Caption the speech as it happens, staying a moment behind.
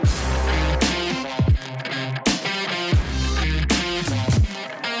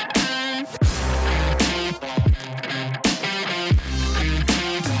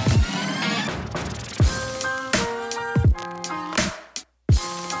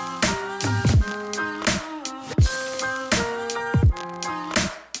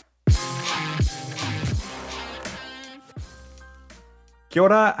Kia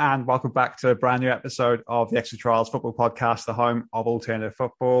ora, and welcome back to a brand new episode of the Extra Trials Football Podcast, the home of alternative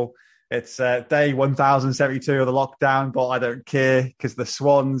football. It's day 1072 of the lockdown, but I don't care because the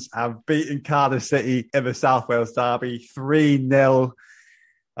Swans have beaten Cardiff City in the South Wales derby 3-0.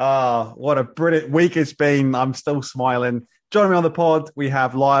 What a brilliant week it's been. I'm still smiling. Joining me on the pod, we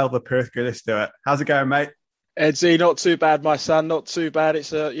have Lyle, the Perth good. Let's do it. How's it going, mate? Edzzie, not too bad, my son. Not too bad.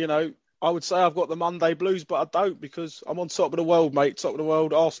 It's I would say I've got the Monday blues, but I don't because I'm on top of the world, mate. Top of the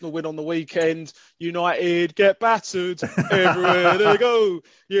world. Arsenal win on the weekend. United get battered everywhere they go.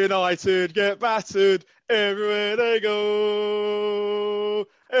 United get battered everywhere they go.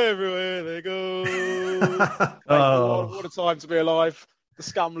 Everywhere they go. What a time to be alive. The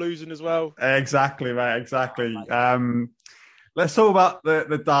scum losing as well. Exactly, mate. Exactly. Let's talk about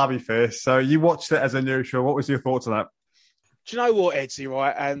the derby first. So you watched it as a neutral. What was your thoughts on that? Do you know what, Edzzie,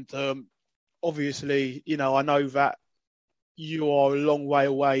 right? And obviously, I know that you are a long way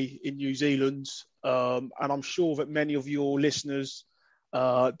away in New Zealand, and I'm sure that many of your listeners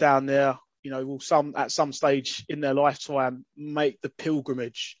down there, will at some stage in their lifetime make the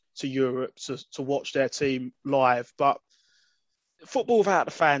pilgrimage to Europe to watch their team live. But football without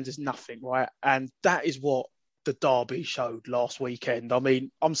the fans is nothing, right? And that is what the derby showed last weekend. I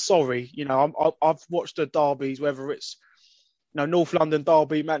mean, I'm sorry, I've watched the derbies, whether it's North London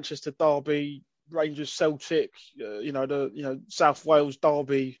derby, Manchester derby, Rangers Celtic, South Wales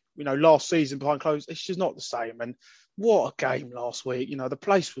derby, last season behind closed. It's just not the same. And what a game last week. The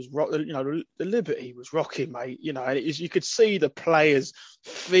place was, the Liberty was rocking, mate. You could see the players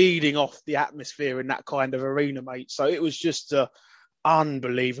feeding off the atmosphere in that kind of arena, mate. So it was just an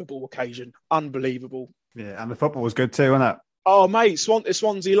unbelievable occasion. Unbelievable. Yeah, and the football was good too, wasn't it? Oh, mate,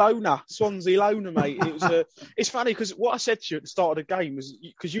 Swansea Lona, mate. It's funny because what I said to you at the start of the game was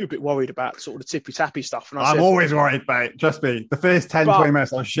because you were a bit worried about sort of the tippy-tappy stuff. And I'm always worried, mate. Trust me. The first 10, 20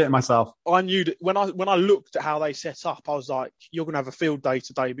 minutes, I was shitting myself. I knew that when I looked at how they set up, I was like, you're going to have a field day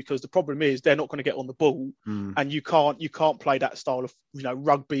today because the problem is they're not going to get on the ball and you can't play that style of,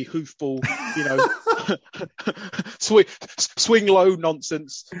 rugby, hoofball, swing low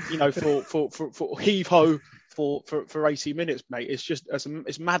nonsense, for heave-ho. For 80 minutes, mate.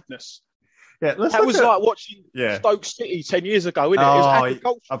 It's madness. Yeah, that was like watching Stoke City 10 years ago, isn't it? It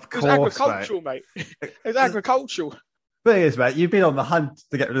was agricultural, mate. It was agricultural. Thing is, mate, you've been on the hunt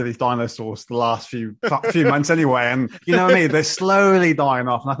to get rid of these dinosaurs the last few months anyway, and you know what I mean? They're slowly dying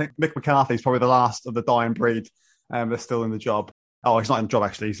off, and I think Mick McCarthy's probably the last of the dying breed. They're still in the job. Oh, he's not in the job,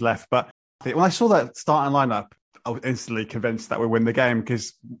 actually. He's left. But when I saw that starting lineup, I was instantly convinced that we win the game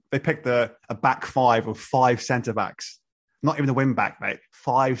because they picked a back five of 5 centre-backs. Not even the wing-back, mate.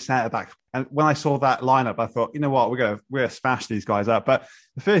 5 centre-backs. And when I saw that lineup, I thought, you know what, we're gonna smash these guys up. But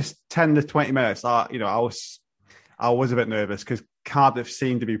the first 10 to 20 minutes, I was a bit nervous because Cardiff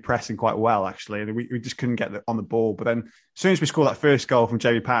seemed to be pressing quite well, actually. And we just couldn't get on the ball. But then as soon as we scored that first goal from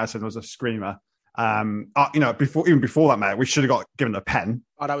Jamie Patterson, it was a screamer. Before that, mate, we should have given a pen.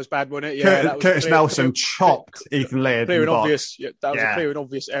 Oh, that was bad, wasn't it? Yeah, Curtis Nelson chopped Ethan Laird. Clear and obvious. Yeah, that was a clear and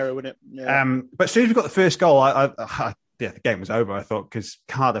obvious error, wasn't it? Yeah. But as soon as we got the first goal, the game was over, I thought, because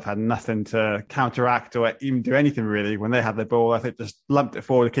Cardiff had nothing to counteract or even do anything really when they had the ball. I think just lumped it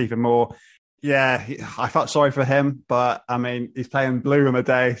forward to keep him more. Yeah, I felt sorry for him, but I mean, he's playing blue on the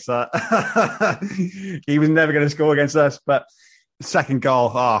day, so he was never going to score against us. But second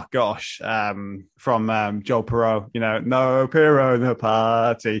goal, oh gosh, from Joel Perreault, no Perreault, no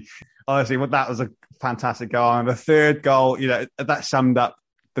party. Honestly, that was a fantastic goal. And the third goal, that summed up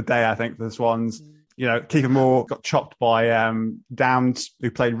the day, I think, for the Swans. Kiefer Moore got chopped by Downs, who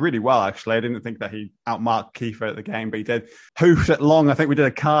played really well, actually. I didn't think that he outmarked Kiefer at the game, but he did. Hoofed it long. I think we did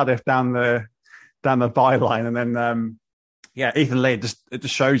a Cardiff down the byline. And then, Ethan Laird, it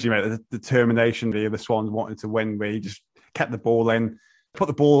just shows you, mate, the determination the Swans wanted to win, where he just kept the ball in, put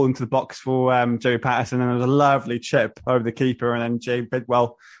the ball into the box for Jamie Patterson, and it was a lovely chip over the keeper, and then Jay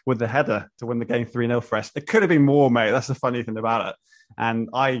Bidwell with the header to win the game 3-0 for us. It could have been more, mate. That's the funny thing about it. And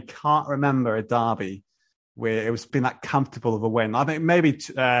I can't remember a derby where it was been that comfortable of a win. I think maybe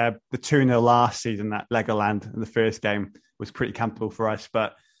the 2-0 last season at Legoland in the first game was pretty comfortable for us.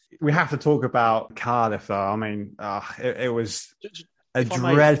 But we have to talk about Cardiff, though. I mean, it was a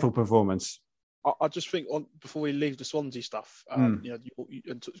dreadful performance. I just think before we leave the Swansea stuff, and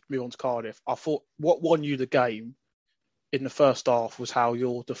move on to Cardiff, I thought what won you the game in the first half was how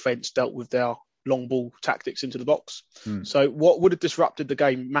your defence dealt with their long ball tactics into the box. So what would have disrupted the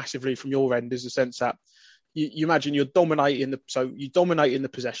game massively from your end is the sense that you imagine you're dominating the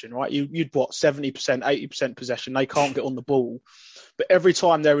possession, right? You'd 70%, 80% possession. They can't get on the ball. But every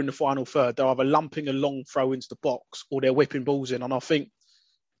time they're in the final third, they're either lumping a long throw into the box or they're whipping balls in. And I think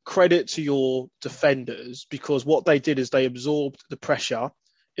credit to your defenders, because what they did is they absorbed the pressure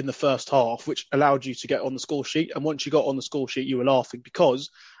in the first half, which allowed you to get on the score sheet. And once you got on the score sheet, you were laughing because,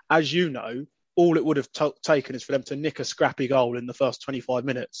 as you know, all it would have taken is for them to nick a scrappy goal in the first 25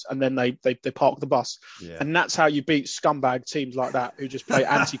 minutes, and then they park the bus. Yeah. And that's how you beat scumbag teams like that who just play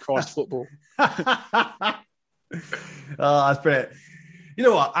antichrist football. Oh, that's brilliant. You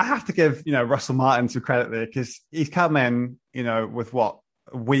know what? I have to give, Russell Martin some credit there, because he's come in, with a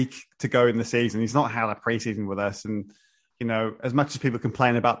week to go in the season. He's not had a preseason with us. And, as much as people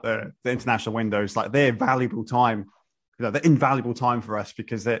complain about the international windows, like they're valuable time. They're invaluable time for us,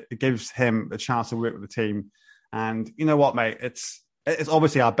 because it gives him a chance to work with the team. And you know what, mate? It's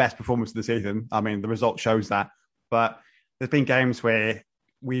obviously our best performance of the season. I mean, the result shows that. But there's been games where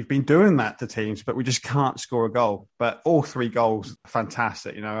we've been doing that to teams, but we just can't score a goal. But all 3 goals,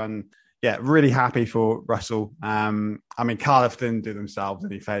 fantastic, and yeah, really happy for Russell. I mean, Cardiff didn't do themselves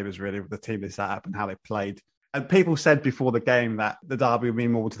any favours really with the team they set up and how they played. And people said before the game that the derby would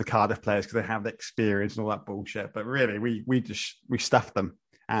mean more to the Cardiff players because they have the experience and all that bullshit. But really, we stuffed them.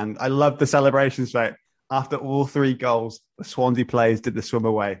 And I love the celebrations, mate. After all 3 goals, the Swansea players did the swim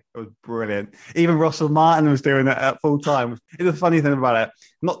away. It was brilliant. Even Russell Martin was doing it at full time. It's the funny thing about it,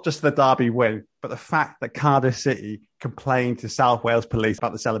 not just the derby win, but the fact that Cardiff City complained to South Wales police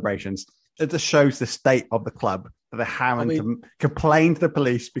about the celebrations. It just shows the state of the club. They're having to complain to the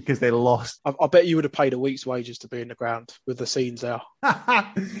police because they lost. I bet you would have paid a week's wages to be in the ground with the scenes there.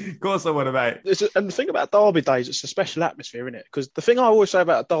 Of course I would have, mate. And the thing about derby days, it's a special atmosphere, isn't it? Because the thing I always say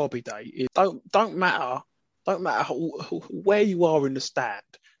about a derby day is don't matter where you are in the stand,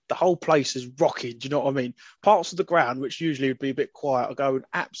 the whole place is rocking. Do you know what I mean? Parts of the ground, which usually would be a bit quiet, are going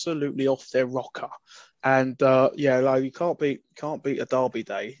absolutely off their rocker. And you can't beat a derby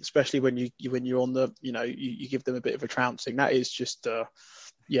day, especially when you're on the you give them a bit of a trouncing. That is just I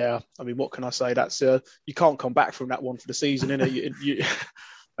mean, what can I say? That's you can't come back from that one for the season, innit?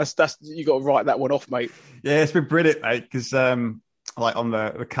 That's you got to write that one off, mate. Yeah, it's been brilliant, mate. Because like on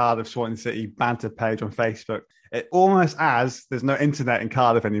the Cardiff Swansea City banter page on Facebook, it almost as there's no internet in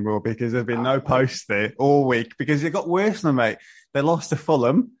Cardiff anymore because there've been no posts there all week because it got worse than mate. They lost to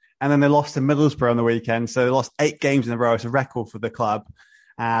Fulham. And then they lost to Middlesbrough on the weekend. So they lost 8 games in a row. It's a record for the club.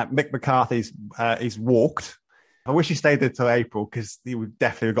 Mick McCarthy's he's walked. I wish he stayed there till April because he would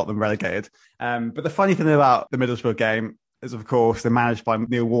definitely have got them relegated. But the funny thing about the Middlesbrough game is, of course, they're managed by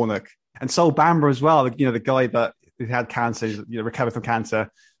Neil Warnock. And Sol Bamba as well, the guy that had cancer, recovered from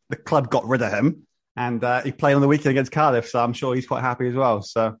cancer. The club got rid of him. And he played on the weekend against Cardiff. So I'm sure he's quite happy as well.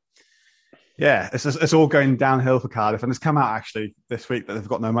 So... yeah, it's all going downhill for Cardiff. And it's come out actually this week that they've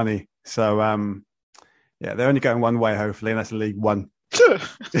got no money. So, they're only going one way, hopefully, and that's League One.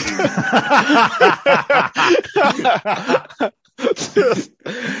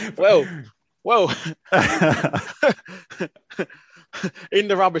 well. In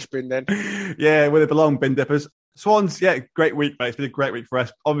the rubbish bin then. Yeah, where they belong, bin dippers. Swans, great week, mate. It's been a great week for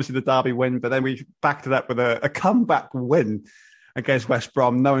us. Obviously the derby win, but then we backed it up with a comeback win against West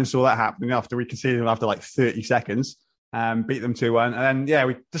Brom. No one saw that happening after we conceded them after like 30 seconds. Beat them 2-1. And then,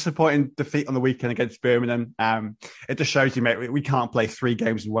 we disappointing defeat on the weekend against Birmingham. It just shows you, mate, we can't play 3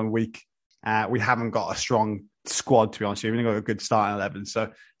 games in 1 week. We haven't got a strong squad, to be honest with you. We've only got a good starting 11.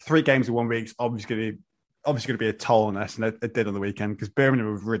 So 3 games in 1 week is obviously going to be a toll on us. And it did on the weekend because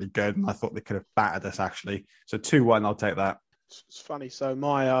Birmingham was really good. And I thought they could have battered us, actually. So 2-1, I'll take that. It's funny. So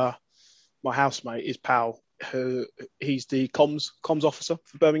my housemate is Pal. He's the comms officer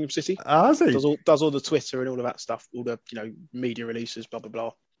for Birmingham City. Is he? Does all the Twitter and all of that stuff, all the media releases, blah blah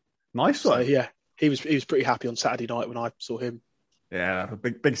blah. Nice one. So he was pretty happy on Saturday night when I saw him. Yeah, a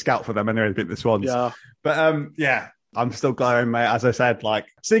big scout for them anyway to beat the Swans. Yeah, but I'm still going, mate. As I said, like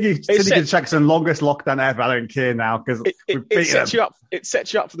Siggy Jackson, longest lockdown ever. I don't care now because it sets you up. It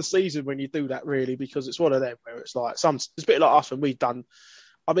sets you up for the season when you do that, really, because it's one of them where it's like it's a bit like us when we've done.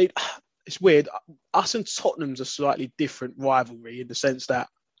 I mean. It's weird. Us and Tottenham's a slightly different rivalry in the sense that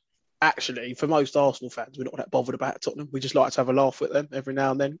actually, for most Arsenal fans, we're not that bothered about Tottenham. We just like to have a laugh with them every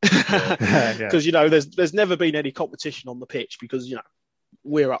now and then. Because, there's never been any competition on the pitch because,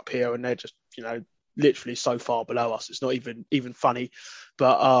 we're up here and they're just, literally so far below us. It's not even funny.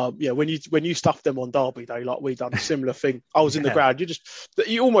 But when you stuff them on Derby Day, like we done a similar thing. I was in the ground.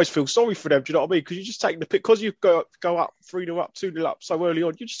 You almost feel sorry for them. Do you know what I mean? Because you're just taking the piss because you go up 3-0 up, 2-0 up so early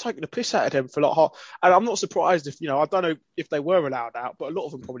on. You're just taking the piss out of them for like half. And I'm not surprised if I don't know if they were allowed out, but a lot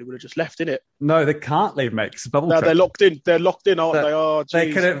of them probably would have just left in it. No, they can't leave, mate. It's a bubble trip. They're locked in. They're locked in, aren't they? Oh,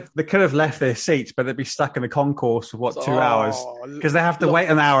 geez. They could have left their seats, but they'd be stuck in the concourse for 2 hours because they have to wait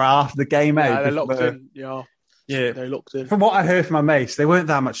an hour after the game. Yeah, they're locked in. Yeah. Yeah. They're locked in. From what I heard from my mates, they weren't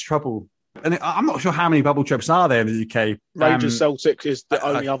that much trouble. And I'm not sure how many bubble trips are there in the UK. Rangers Celtic is the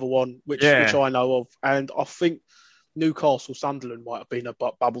only other one which I know of. And I think Newcastle Sunderland might have been a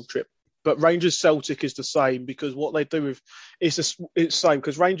bubble trip. But Rangers Celtic is the same because what they do it's the same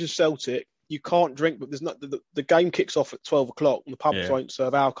because Rangers Celtic, you can't drink, but there's not the game kicks off at 12 o'clock and the pubs won't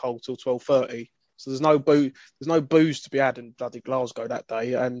serve alcohol till 12:30. So there's no booze to be had in bloody Glasgow that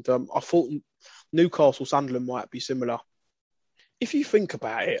day. And I thought Newcastle Sunderland might be similar. If you think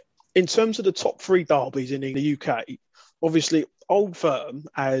about it, in terms of the top three derbies in the UK, obviously Old Firm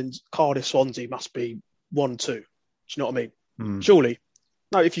and Cardiff Swansea must be 1-2. Do you know what I mean? Surely.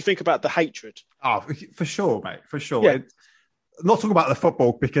 No, if you think about the hatred. Oh, for sure, mate. For sure. Yeah. I'm not talking about the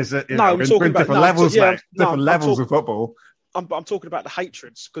football because I'm talking about different levels, mate. Different levels of football. I'm talking about the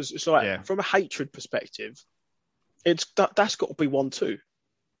hatreds because it's like from a hatred perspective, that's got to be 1-2.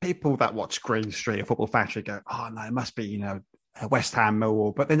 People that watch Green Street or Football Factory go, "Oh no, it must be West Ham,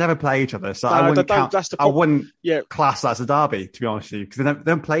 Millwall," but they never play each other. So I wouldn't class that as a derby, to be honest with you, because they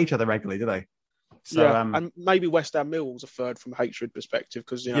don't play each other regularly, do they? So, and maybe West Ham Millwall's a third from a hatred perspective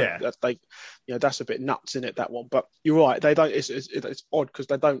because that's a bit nuts in it, that one. But you're right, they don't. It's odd because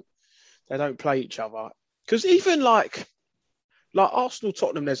they don't play each other. Because even like Arsenal,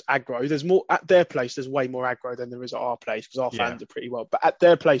 Tottenham, there's aggro. There's more at their place. There's way more aggro than there is at our place because our fans are pretty well. But at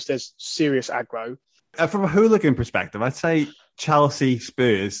their place, there's serious aggro. From a hooligan perspective, I'd say Chelsea,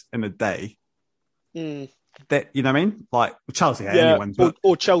 Spurs in the day. That, you know what I mean? Like Chelsea, anyone.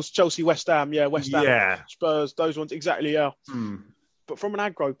 Or Chelsea, West Ham, West Ham, Spurs, those ones exactly, But from an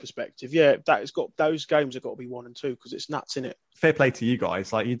aggro perspective, those games have got to be 1 and 2 because it's nuts in it. Fair play to you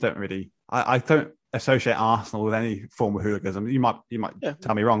guys. Like you don't really, I don't associate Arsenal with any form of hooliganism. You might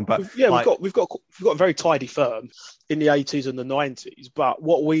tell me wrong, but we've got a very tidy firm in the 80s and the 90s. But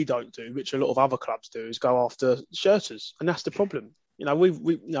what we don't do, which a lot of other clubs do, is go after shirters, and that's the problem.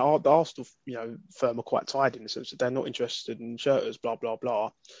 The Arsenal, firm are quite tidy in the sense that they're not interested in shirters, blah blah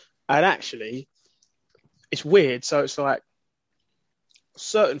blah. And actually, it's weird. So it's like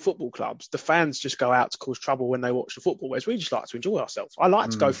certain football clubs, the fans just go out to cause trouble when they watch the football, whereas we just like to enjoy ourselves. I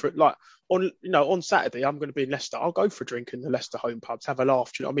like to go for it. Like on Saturday, I'm going to be in Leicester. I'll go for a drink in the Leicester home pubs, have a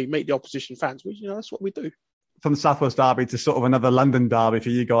laugh. Do you know what I mean? Meet the opposition fans. That's what we do. From the South West Derby to sort of another London derby for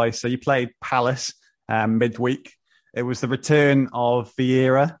you guys. So you played Palace midweek. It was the return of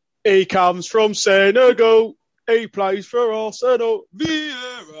Vieira. He comes from Senegal. He plays for Arsenal.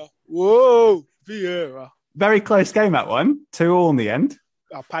 Vieira. Whoa, Vieira. Very close game, that one. 2-2 in the end.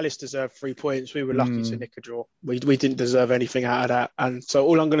 Our Palace deserved 3 points. We were lucky to nick a draw. We didn't deserve anything out of that. And so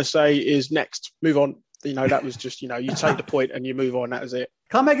all I'm going to say is next, move on. That was just, you take the point and you move on. That was it.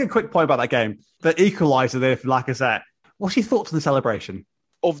 Can I make a quick point about that game? The equaliser there for Lacazette. What's your thoughts on the celebration?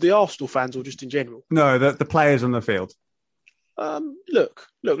 Of the Arsenal fans or just in general? No, the players on the field. Look,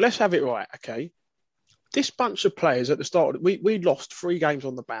 let's have it right, okay? This bunch of players at the start, we lost 3 games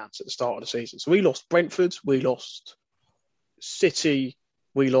on the bounce at the start of the season. So we lost Brentford, we lost City,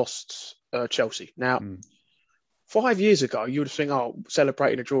 we lost Chelsea. Now, 5 years ago, you would think,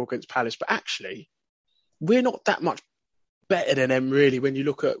 celebrating a draw against Palace. But actually, we're not that much better than them, really, when you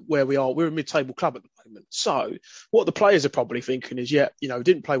look at where we are. We're a mid-table club at the moment. So what the players are probably thinking is,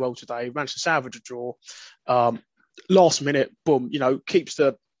 didn't play well today, managed to salvage a draw. Last minute, boom, keeps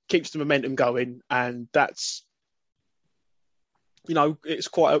the momentum going. And that's, it's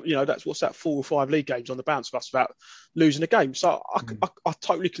quite, that's what's that 4 or 5 league games on the bounce of us without losing a game. So I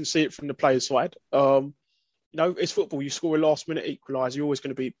totally can see it from the players' side. It's football. You score a last minute equaliser, you're always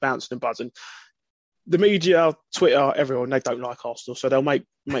going to be bouncing and buzzing. The media, Twitter, everyone, they don't like Arsenal, so they'll make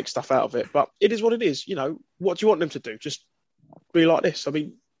stuff out of it. But it is what it is. What do you want them to do? Just be like this? I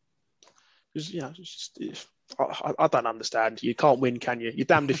mean, I don't understand. You can't win, can you? You're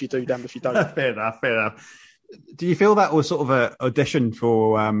damned if you do, damned if you don't. Fair enough. Do you feel that was sort of an audition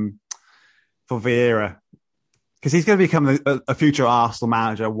for Vieira? Because he's going to become a future Arsenal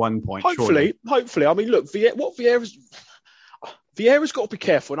manager at one point. Hopefully. I mean, look, Vieira's got to be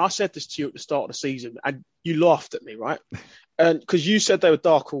careful. And I said this to you at the start of the season, and you laughed at me, right? And because you said they were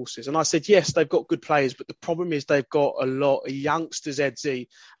dark horses, and I said yes, they've got good players, but the problem is they've got a lot of youngsters, Edzzie,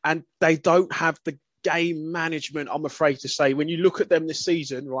 and they don't have the game management, I'm afraid to say. When you look at them this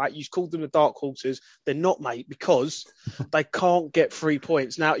season, right, you called them the dark horses. They're not, mate, because they can't get 3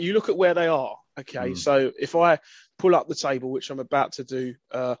 points. Now, you look at where they are, okay? So if I pull up the table, which I'm about to do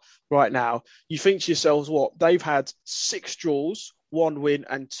right now, you think to yourselves, what? They've had 6 draws, 1 win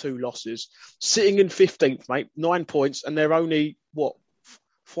and 2 losses. Sitting in 15th, mate, 9 points, and they're only,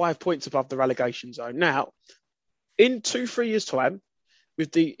 5 points above the relegation zone. Now, in 2-3 years' time,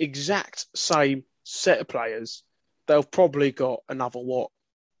 with the exact same set of players, they've probably got another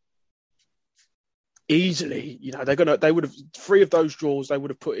easily, they would have 3 of those draws they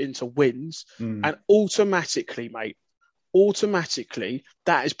would have put into wins, and automatically, mate,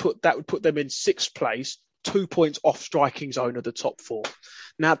 that would put them in 6th place, 2 points off striking zone of the top 4.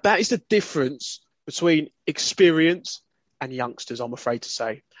 Now that is the difference between experience and youngsters, I'm afraid to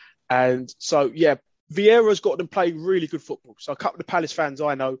say. And so, yeah, Vieira's got them playing really good football. So a couple of Palace fans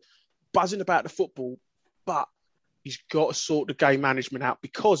I know buzzing about the football, but he's got to sort the game management out,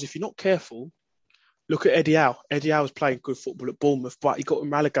 because if you're not careful, look at Eddie Howe. Eddie Howe was playing good football at Bournemouth, but he got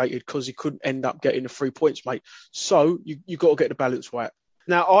him relegated because he couldn't end up getting the 3 points, mate. So you got to get the balance right.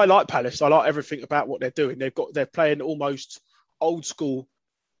 Now, I like Palace. I like everything about what they're doing. They're playing almost old school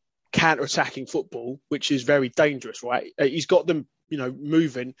counter-attacking football, which is very dangerous, right? He's got them,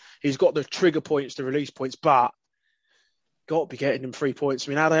 moving. He's got the trigger points, the release points, but got to be getting them 3 points. I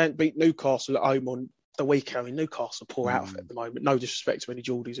mean, how they ain't beat Newcastle at home on the weekend. I mean, Newcastle poor outfit at the moment. No disrespect to any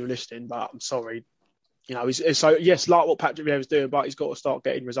Geordies who are listening, but I'm sorry. So yes, like what Patrick Vieira was doing, but he's got to start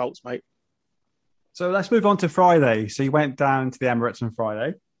getting results, mate. So let's move on to Friday. So you went down to the Emirates on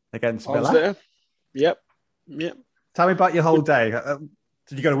Friday against Villa. I was there. Yep. Tell me about your whole day.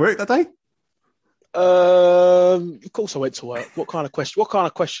 Did you go to work that day? Of course I went to work. What kind of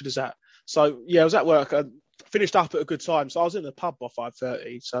question is that? So yeah, I was at work. I finished up at a good time. So I was in the pub by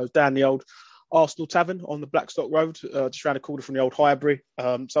 5:30. So down the old Arsenal Tavern on the Blackstock Road, just around the corner from the old Highbury.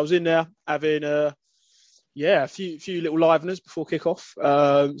 So I was in there having a few little liveners before kick-off.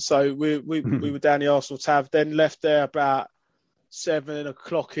 So we were down the Arsenal Tav, then left there about 7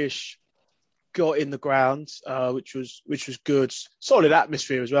 o'clock-ish, got in the ground, which was good. Solid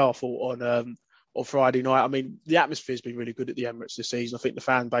atmosphere as well, I thought, on Friday night. I mean, the atmosphere's been really good at the Emirates this season. I think the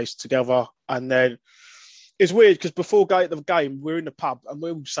fan base together. And then it's weird because before the game, we're in the pub and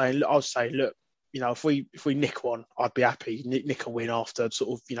I was saying, look, if we nick one, I'd be happy. Nick a win after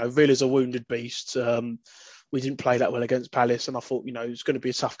sort of, Villa's a wounded beast. We didn't play that well against Palace, and I thought, it was going to be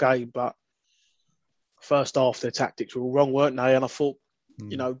a tough game. But first half, their tactics were all wrong, weren't they? And I thought,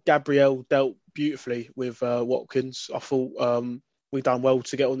 Gabriel dealt beautifully with Watkins. I thought we done well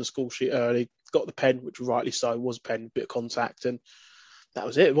to get on the score sheet early. Got the pen, which rightly so was a pen, bit of contact, and that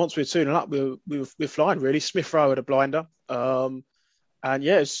was it. Once we were 2-0 up, we were flying really. Smith Rowe had a blinder. And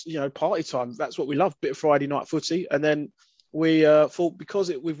yeah, it's, party time. That's what we love, bit of Friday night footy. And then we thought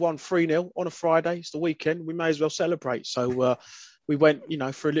because we've won 3-0 on a Friday, it's the weekend, we may as well celebrate. So we went,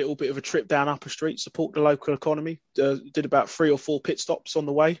 for a little bit of a trip down Upper Street, support the local economy. Did about 3 or 4 pit stops on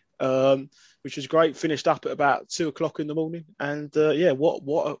the way, which was great. Finished up at about 2 o'clock in the morning. And what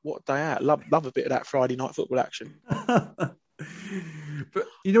a day out. Love a bit of that Friday night football action. But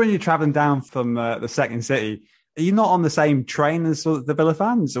when you're travelling down from the second city, are you not on the same train as the Villa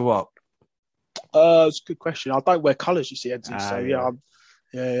fans, or what? It's a good question. I don't wear colours, you see, Edzzie.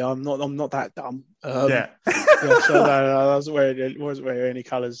 I'm not that dumb. So I wasn't wearing any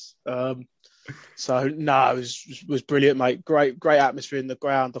colours. So no, it was brilliant, mate. Great atmosphere in the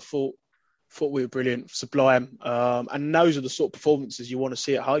ground. I thought we were brilliant, sublime. And those are the sort of performances you want to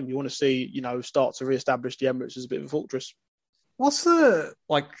see at home. You want to see, start to re-establish the Emirates as a bit of a fortress. What's the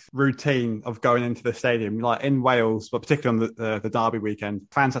routine of going into the stadium? Like in Wales, but particularly on the Derby weekend,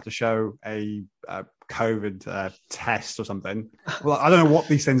 fans have to show a COVID test or something. Well, I don't know what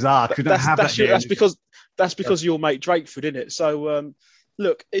these things are. That's because your mate Drakeford, isn't it? So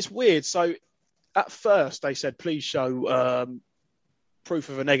look, it's weird. So at first they said please show proof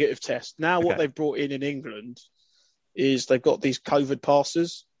of a negative test. Now what they've brought in England is they've got these COVID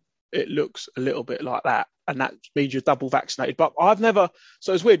passes. It looks a little bit like that. And that means you're double vaccinated. But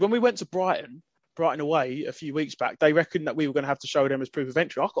so it's weird. When we went to Brighton away a few weeks back, they reckoned that we were going to have to show them as proof of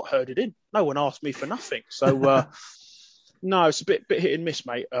entry. I got herded in. No one asked me for nothing. So, no, it's a bit hit and miss,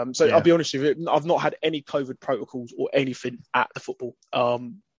 mate. I'll be honest with you, I've not had any COVID protocols or anything at the football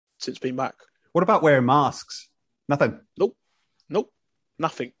since being back. What about wearing masks? Nothing? Nope,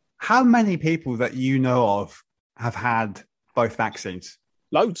 nothing. How many people that you know of have had both vaccines?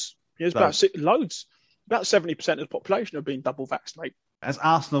 Loads. Loads. About 70% of the population have been double vaccinated. As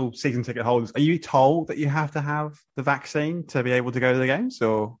Arsenal season ticket holders, are you told that you have to have the vaccine to be able to go to the games,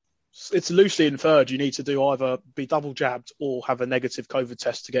 or? It's loosely inferred you need to either be double jabbed or have a negative COVID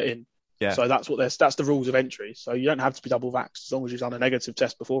test to get in. Yeah. So that's the rules of entry. So you don't have to be double vaxxed as long as you've done a negative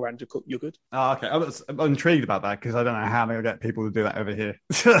test beforehand. You're good. Oh, okay. I'm intrigued about that because I don't know how they'll get people to do that over here.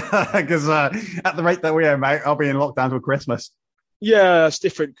 Because at the rate that we are, mate, I'll be in lockdown till Christmas. Yeah, it's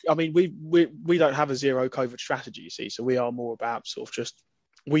different. I mean, we don't have a zero COVID strategy, you see. So we are more about sort of just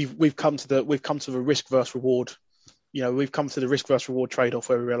we've come to the risk versus reward we've come to the risk versus reward trade-off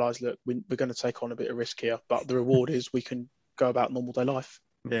where we realise, look, we're going to take on a bit of risk here, but the reward is we can go about normal day life.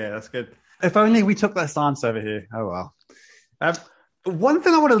 Yeah, that's good. If only we took that stance over here. Oh, well. One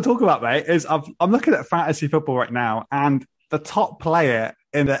thing I wanted to talk about, mate, is I'm looking at fantasy football right now, and the top player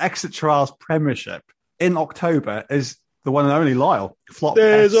in the Exit Trials Premiership in October is the one and only Lyle. Flop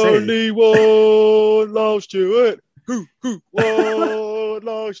There's FC. only one Lyle Stewart. One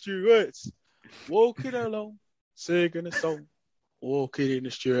Lyle Stewart. Walking along, singing a song, walking in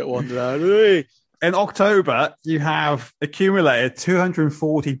the Stewart Wonderland. In October, you have accumulated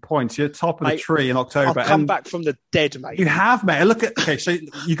 240 points. You're top of the tree in October. I've come back from the dead, mate. You have, mate. So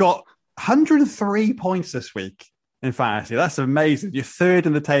you got 103 points this week in fantasy. That's amazing. You're third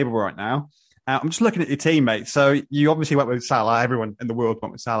in the table right now. I'm just looking at your team, mate. So you obviously went with Salah. Everyone in the world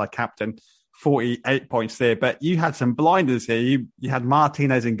went with Salah, captain. 48 points there. But you had some blinders here. You had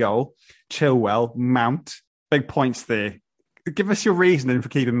Martinez in goal, Chilwell, Mount. Big points there. Give us your reasoning for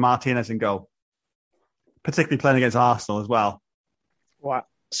keeping Martinez in goal, particularly playing against Arsenal as well. Right.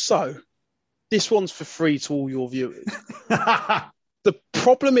 So this one's for free to all your viewers. The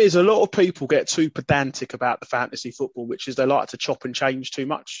problem is a lot of people get too pedantic about the fantasy football, which is they like to chop and change too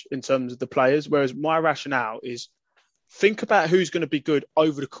much in terms of the players. Whereas my rationale is think about who's going to be good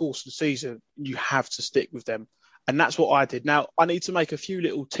over the course of the season. You have to stick with them. And that's what I did. Now, I need to make a few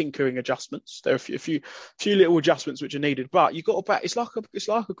little tinkering adjustments. There are a few little adjustments which are needed, but you've got to back. It's like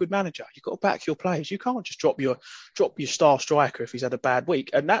a good manager. You've got to back your players. You can't just drop your star striker if he's had a bad week.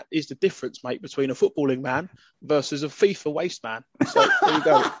 And that is the difference, mate, between a footballing man versus a FIFA waste man. So there you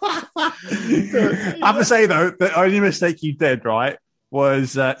go. I have to say, though, the only mistake you did, right,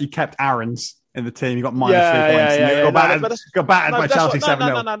 was you kept Aaron's in the team. You got -3 points. Got battered by Chelsea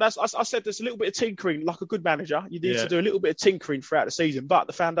 7-0. No. I said there's a little bit of tinkering, like a good manager. You need to do a little bit of tinkering throughout the season, but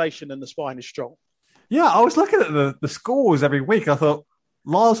the foundation and the spine is strong. Yeah, I was looking at the scores every week. I thought,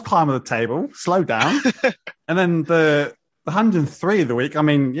 Lyle's climbing the table, slow down. And then the 103 of the week, I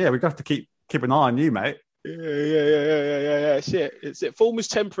mean, yeah, we've got to keep an eye on you, mate. Yeah. It's it. Form is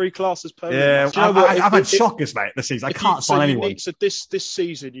temporary, class is permanent. Yeah, I've had shockers, mate, this season. I can't find anyone. So this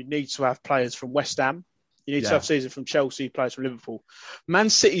season, you need to have players from West Ham. You need to have season from Chelsea, players from Liverpool.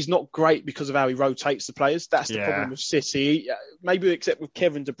 Man City's not great because of how he rotates the players. That's the problem with City. Maybe except with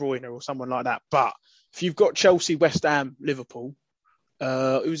Kevin De Bruyne or someone like that. But if you've got Chelsea, West Ham, Liverpool,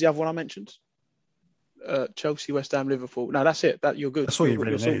 who's the other one I mentioned? Chelsea, West Ham, Liverpool. No, that's it. That you're good. That's all you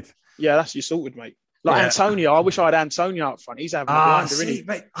really need. Yeah, that's you sorted, mate. Antonio, I wish I had Antonio up front. He's having a blinder, isn't he?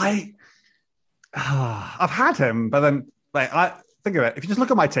 Mate, I've had him, but then I think of it. If you just look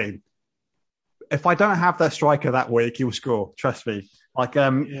at my team, if I don't have that striker that week, he will score. Trust me.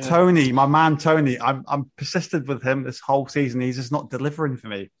 Tony, my man Tony, I'm persistent with him this whole season. He's just not delivering for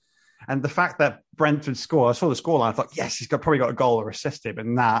me. And the fact that Brentford score, I saw the scoreline. I thought, yes, he's probably got a goal or assist here, but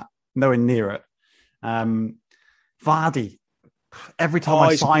nowhere near it. Vardy. Every time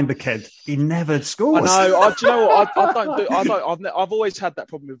I signed the kid, he never scores. I know. Do you know what? I've always had that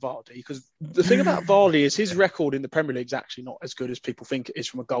problem with Vardy because the thing about Vardy is his record in the Premier League is actually not as good as people think it is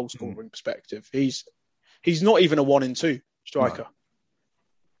from a goal scoring perspective. He's not even a 1 in 2 striker. No.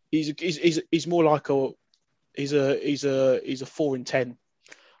 He's more like he's a 4 in 10.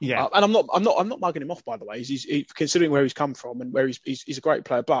 Yeah, and I'm not mugging him off, by the way. He's considering where he's come from and where he's a great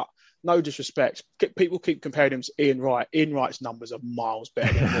player, but. No disrespect. People keep comparing him to Ian Wright. Ian Wright's numbers are miles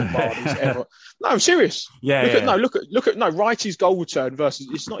better than Vardy's ever. No, I'm serious. Look at Wrighty's goal return versus.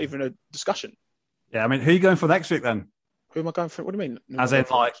 It's not even a discussion. Yeah, I mean, who are you going for next week then? Who am I going for? What do you mean? As in,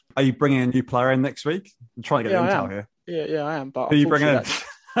 are you bringing a new player in next week? I'm trying to get intel here. Yeah, I am. But who are you bringing in?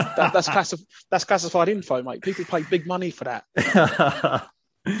 That's classified info, mate. People pay big money for that.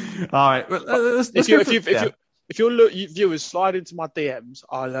 All right. If your viewers slide into my DMs,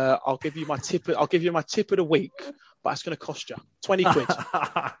 I'll give you my tip. I'll give you my tip of the week, but it's going to cost you 20 quid.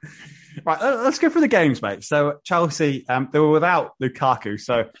 Right, let's go through the games, mate. So Chelsea, they were without Lukaku.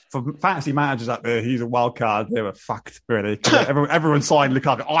 So for fantasy managers out there, he's a wild card. They were fucked, really. Everyone signed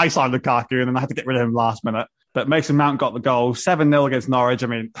Lukaku. I signed Lukaku, and then I had to get rid of him last minute. But Mason Mount got the goal, 7-0 against Norwich. I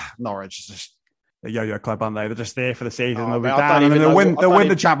mean, Norwich is just a yo-yo club, aren't they? They're just there for the season. They'll be down, and then they'll win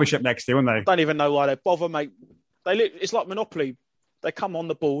the championship next year, won't they? I don't even know why they bother, mate. It's like Monopoly. They come on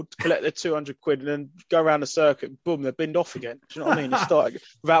the board, collect their 200 quid, and then go around the circuit. Boom, they're binned off again. Do you know what I mean? It's like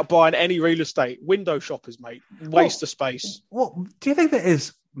without buying any real estate. Window shoppers, mate. Waste of space. What do you think there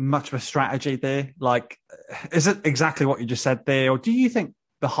is much of a strategy there? Like, is it exactly what you just said there, or do you think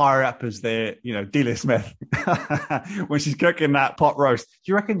the higher up is there? Delia Smith when she's cooking that pot roast.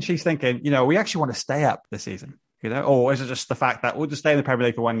 Do you reckon she's thinking, we actually want to stay up this season? Or is it just the fact that we'll just stay in the Premier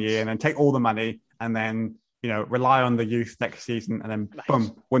League for 1 year and then take all the money and then rely on the youth next season and then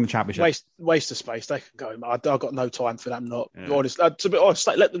boom, win the championship. Waste of space. They can go. I've got no time for them. Not honest. To be honest,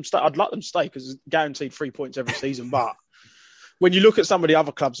 let them stay. I'd like them to stay because it's guaranteed 3 points every season. But when you look at some of the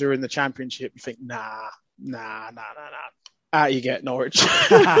other clubs who are in the championship, you think, nah. Out you get, Norwich.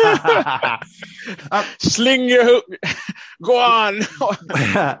 Sling your hook. Go on.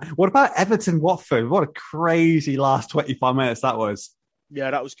 What about Everton Watford? What a crazy last 25 minutes that was.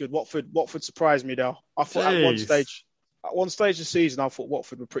 Yeah, that was good. Watford surprised me though. I thought at one stage of the season, I thought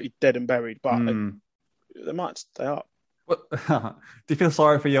Watford were pretty dead and buried, but they might stay up. Do you feel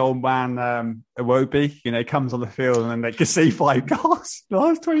sorry for your old man, Iwobi? He comes on the field and then they can see 5 goals the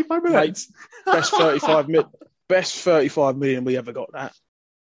last 25 minutes. Mate, best 35 million we ever got that.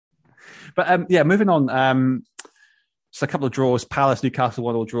 But moving on. So a couple of draws. Palace, Newcastle,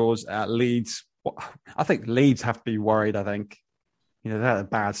 1-1 draws. Leeds. I think Leeds have to be worried. I think they had a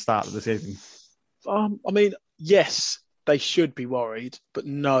bad start of the season. Yes, they should be worried, but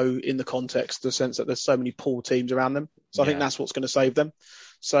no, in the context, the sense that there's so many poor teams around them. So I think that's what's going to save them.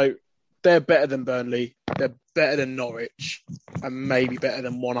 So they're better than Burnley, they're better than Norwich, and maybe better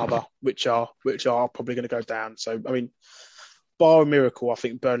than one other, which are probably going to go down. So bar a miracle, I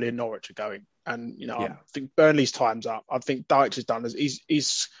think Burnley and Norwich are going. And I think Burnley's time's up. I think Dyche has done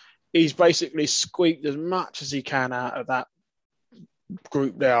he's basically squeaked as much as he can out of that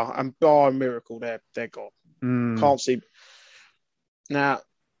group there, and bar a miracle, they're gone. Can't see. Now,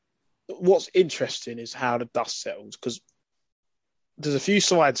 what's interesting is how the dust settles, because there's a few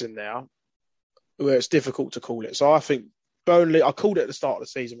sides in there where it's difficult to call it. So I think Burnley, I called it at the start of the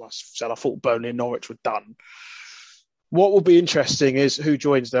season when I said I thought Burnley and Norwich were done. What will be interesting is who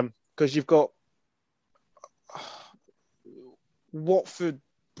joins them, because you've got Watford,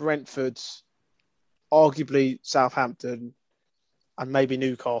 Brentford, arguably Southampton, and maybe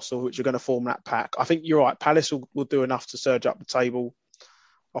Newcastle, which are going to form that pack. I think you're right. Palace will do enough to surge up the table.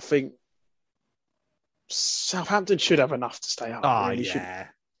 I think Southampton should have enough to stay up.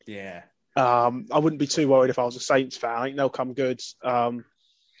 Yeah. I wouldn't be too worried if I was a Saints fan. I think they'll come good. But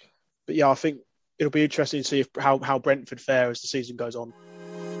yeah, I think it'll be interesting to see how Brentford fare as the season goes on.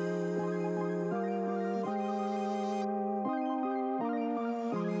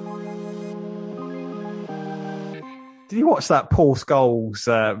 Did you watch that Paul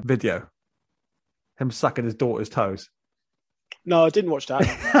Scholes video? Him sucking his daughter's toes? No, I didn't watch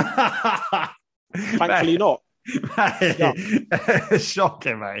that. Thankfully not. It's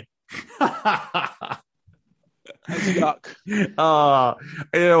shocking, mate. Yuck. You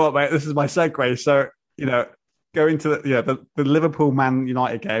know what, mate? This is my segue. So, going to the Liverpool Man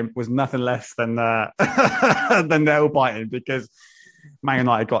United game was nothing less than nail biting, because Man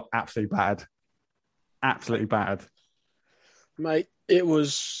United got absolutely bad. Mate, it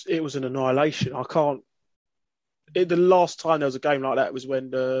was an annihilation. The last time there was a game like that was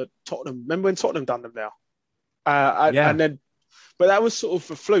when Tottenham. Remember when Tottenham done them now? And then, but that was sort of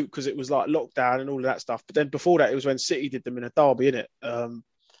a fluke because it was like lockdown and all of that stuff. But then before that, it was when City did them in a derby, innit?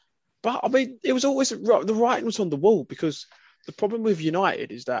 But I mean, it was always the writing was on the wall, because the problem with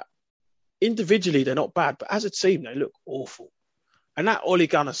United is that individually they're not bad, but as a team they look awful. And that Ole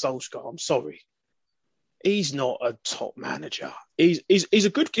Gunnar Solskjaer, I'm sorry, he's not a top manager. He's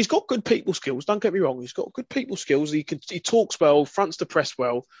got good people skills. Don't get me wrong. He's got good people skills. He talks well, fronts the press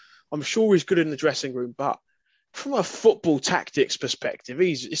well. I'm sure he's good in the dressing room, but from a football tactics perspective,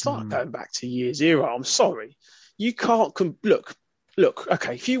 it's like going back to year zero. I'm sorry. You can't look.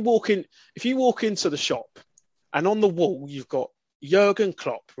 Okay, if you walk into the shop and on the wall you've got Jurgen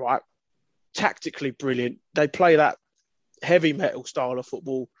Klopp, right? Tactically brilliant. They play that heavy metal style of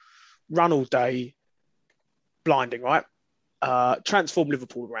football, run all day, blinding, right? Transform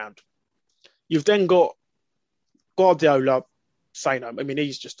Liverpool around. You've then got Guardiola, saying, I mean,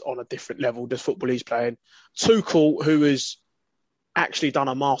 he's just on a different level, the football he's playing. Tuchel, who has actually done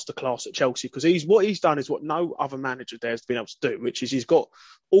a masterclass at Chelsea, because what he's done is what no other manager there has been able to do, which is he's got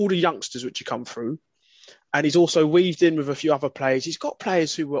all the youngsters which have come through, and he's also weaved in with a few other players. He's got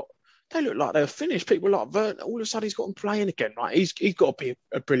players who they look like they're finished. People like Vert, all of a sudden he's got them playing again. Right? He's got to be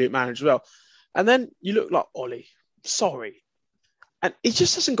a brilliant manager as well. And then you look like Ollie. Sorry. And he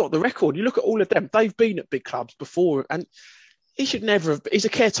just hasn't got the record. You look at all of them. They've been at big clubs before, and he should never have. He's a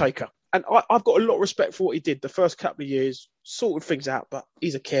caretaker. And I've got a lot of respect for what he did the first couple of years, sorted things out, but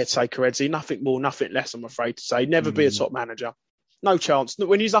he's a caretaker, Edzzie. Nothing more, nothing less, I'm afraid to say. Never be a top manager. No chance.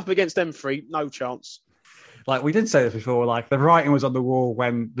 When he's up against them three, no chance. Like, we did say this before, like, the writing was on the wall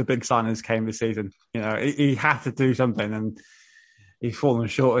when the big signings came this season. He had to do something, and he's fallen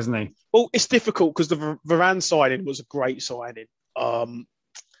short, hasn't he? Well, it's difficult because the Varane signing was a great signing.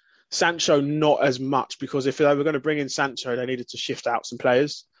 Sancho, not as much, because if they were going to bring in Sancho, they needed to shift out some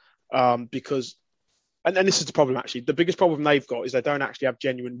players. Because, and this is the problem actually. The biggest problem they've got is they don't actually have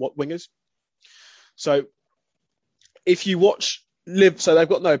genuine wingers. So if you watch so they've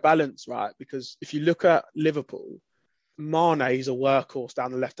got no balance, right? Because if you look at Liverpool, Mane's a workhorse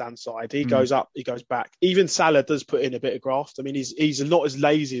down the left-hand side. He goes up, he goes back. Even Salah does put in a bit of graft. I mean, he's not as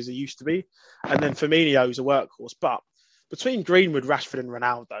lazy as he used to be. And then Firmino's a workhorse. But between Greenwood, Rashford and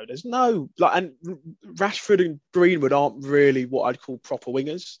Ronaldo, there's no... and Rashford and Greenwood aren't really what I'd call proper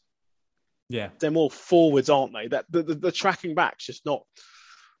wingers. Yeah. They're more forwards, aren't they? The tracking back's just not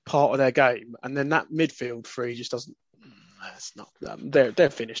part of their game. And then that midfield three just doesn't... It's not... They're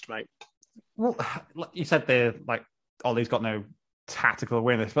finished, mate. Well, you said they're like... Ollie's got no tactical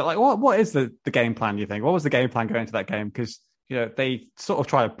awareness, but like, what is the game plan? You think? What was the game plan going into that game? Because they sort of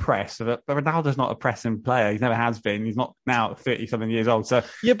try to press, but Ronaldo's not a pressing player. He never has been. He's not now 30-something years old. So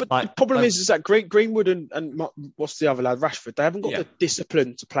yeah, but the problem is that Greenwood and what's the other lad, Rashford? They haven't got the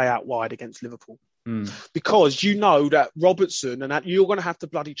discipline to play out wide against Liverpool because that Robertson and you're going to have to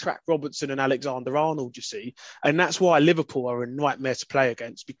bloody track Robertson and Alexander-Arnold. You see, and that's why Liverpool are a nightmare to play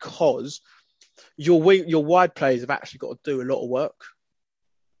against, because your wide players have actually got to do a lot of work,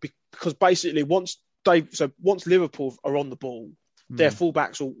 because basically once Liverpool are on the ball, their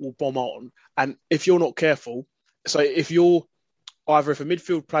fullbacks will bomb on, and if you're not careful, so if a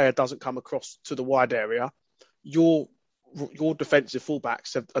midfield player doesn't come across to the wide area, your defensive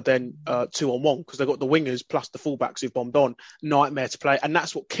fullbacks are then 2-on-1, because they've got the wingers plus the fullbacks who've bombed on. Nightmare to play, and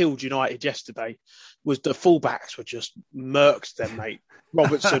that's what killed United yesterday. Was the fullbacks were just murked them, mate.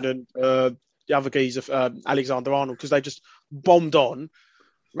 Robertson and the other geezer, Alexander-Arnold, because they just bombed on.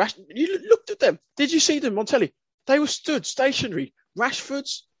 You looked at them. Did you see them on telly? They were stood stationary.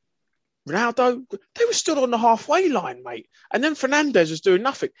 Rashford's, Ronaldo, they were stood on the halfway line, mate. And then Fernandes was doing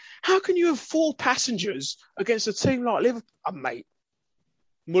nothing. How can you have 4 passengers against a team like Liverpool? Mate,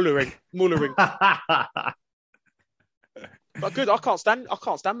 Mullering. But good, I can't stand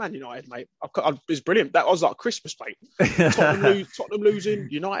Man United, mate. It's brilliant. That was like Christmas, mate. Tottenham losing,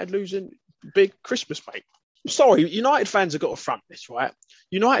 United losing, big Christmas, mate. I'm sorry, United fans have got to front this, right?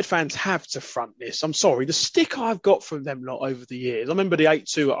 United fans have to front this. I'm sorry. The stick I've got from them lot over the years. I remember the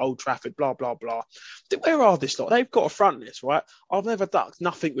 8-2 at Old Trafford, blah, blah, blah. Where are this lot? They've got to front this, right? I've never done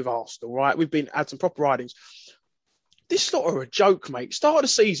nothing with Arsenal, right? We've had some proper ridings. This lot are a joke, mate. Start of the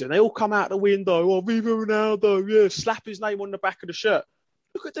season, they all come out the window. Oh, Viva Ronaldo, yeah, slap his name on the back of the shirt.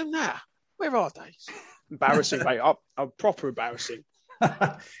 Look at them now. Where are they? Embarrassing, mate. I'm proper embarrassing.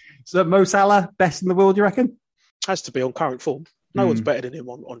 So Mo Salah, best in the world, you reckon? Has to be on current form. No one's better than him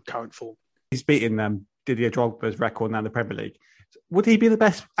on current form. He's beaten Didier Drogba's record now in the Premier League. Would he be the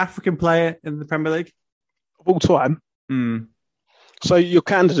best African player in the Premier League? Of all time? So your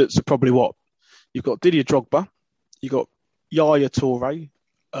candidates are probably what? You've got Didier Drogba. You've got Yaya Toure.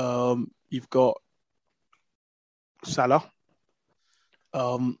 You've got Salah.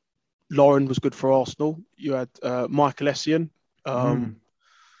 Lauren was good for Arsenal. You had Michael Essien.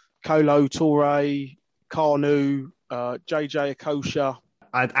 Kolo Toure, Kanu, JJ Okocha.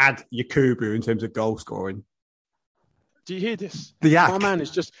 I'd add Yakubu in terms of goal scoring. Do you hear this? The yak. My man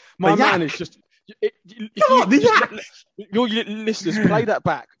is just. Your listeners, play that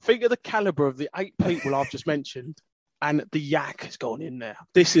back. Think of the caliber of the 8 people I've just mentioned, and the yak has gone in there.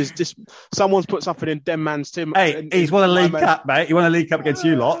 This is just someone's put something in Dem Man's Tim. Hey, he's won a League Cup, mate. He won a League Cup against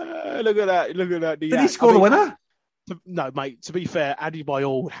you lot. Look at that. Did he score the winner? No, mate. To be fair,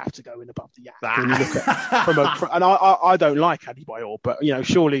 Adebayor would have to go in above the yak. When you look at and I don't like Adebayor, but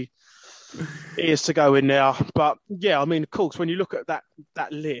surely he is to go in there. But yeah, I mean, of course, when you look at that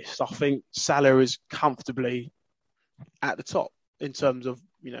list, I think Salah is comfortably at the top in terms of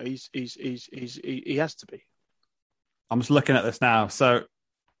he has to be. I'm just looking at this now. So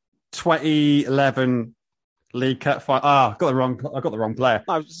 2011 League Cup final. I got the wrong player.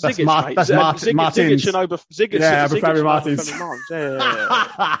 No, Zigic, mate. That's Martins. Zigic, yeah, Zigic, Martins.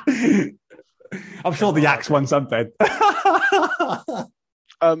 Yeah. I'm sure the Yaks won something.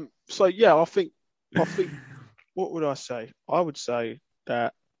 So yeah, I think. What would I say? I would say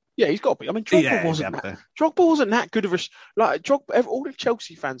that. Yeah, he's got to be. I mean, Drogba wasn't that good of a Drogba. All the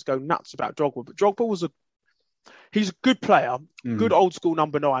Chelsea fans go nuts about Drogba, but Drogba he's a good player, good old school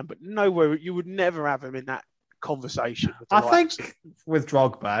number 9, but nowhere you would never have him in that conversation. I think with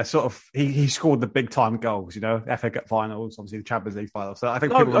Drogba, sort of he scored the big time goals, FA Cup finals, obviously the Champions League finals. So I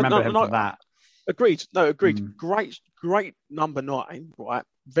think people remember him for that. Agreed. Great number 9, right?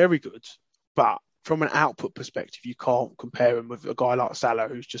 Very good, but from an output perspective, you can't compare him with a guy like Salah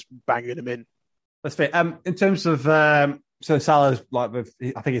who's just banging him in. That's fair. In terms of So Salah's like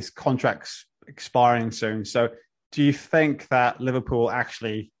I think his contract's expiring soon. So do you think that Liverpool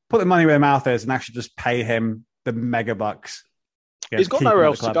actually put the money where their mouth is and actually just pay him the mega bucks? He's got nowhere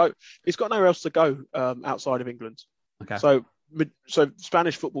else to go. He's got nowhere else to go outside of England. Okay. So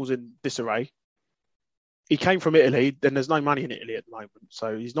Spanish football's in disarray. He came from Italy. Then there's no money in Italy at the moment,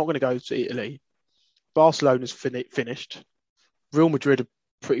 so he's not going to go to Italy. Barcelona's finished. Real Madrid are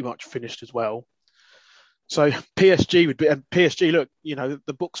pretty much finished as well. So PSG would be, and PSG, look,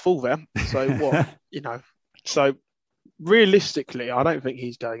 the book's full there. So what, so realistically, I don't think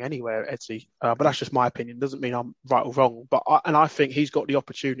he's going anywhere, Edzzie. But that's just my opinion. Doesn't mean I'm right or wrong. But I think he's got the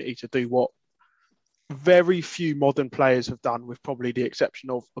opportunity to do what very few modern players have done, with probably the exception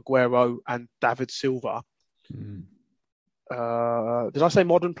of Aguero and David Silva. Did I say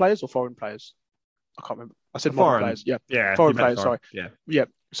modern players or foreign players? I can't remember. I said modern players. Yeah, foreign players. Sorry. Yeah.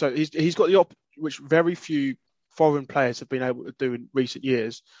 So he's got the which very few foreign players have been able to do in recent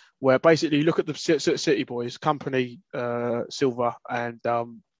years, where basically you look at the City boys, Company, Silva, and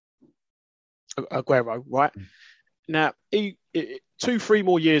Aguero, right? Now, 2-3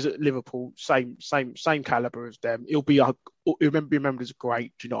 more years at Liverpool, same caliber as them. He'll be remembered as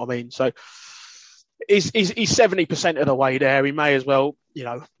great. Do you know what I mean? So he's 70% of the way there. He may as well,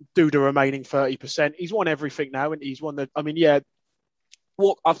 do the remaining 30%. He's won everything now, and he's won the. I mean, yeah.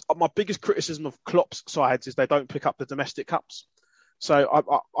 My biggest criticism of Klopp's sides is they don't pick up the domestic cups.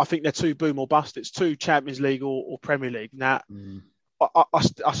 So I think they're too boom or bust. It's too Champions League or Premier League. Now, I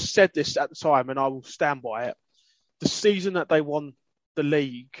said this at the time, and I will stand by it. The season that they won the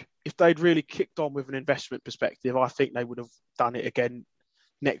league, if they'd really kicked on with an investment perspective, I think they would have done it again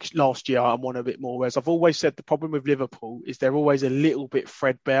last year and won a bit more. Whereas I've always said the problem with Liverpool is they're always a little bit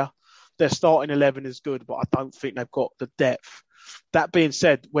threadbare. Their starting 11 is good, but I don't think they've got the depth. That being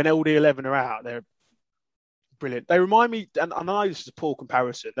said, when all the 11 are out, they're brilliant. They remind me, and I know this is a poor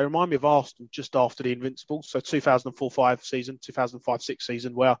comparison, they remind me of Arsenal just after the Invincibles. So 2004-5 season, 2005-6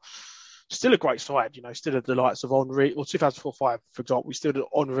 season, where still a great side, still at the likes of Henry, or 2004-5, for example, we still had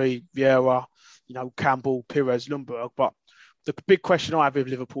Henry, Vieira, Campbell, Pires, Lundberg. But the big question I have with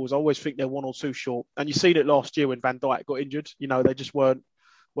Liverpool is I always think they're one or two short. And you seen it last year when Van Dijk got injured. They just weren't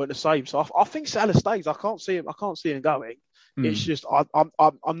the same. So I think Salah stays. I can't see him going. It's just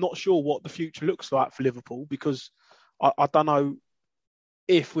I'm not sure what the future looks like for Liverpool, because I don't know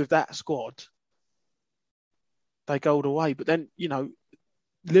if with that squad they go all the way. But then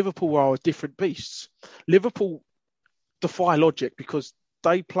Liverpool are different beasts. Liverpool defy logic because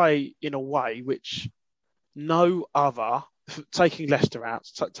they play in a way which no other. Taking Leicester out,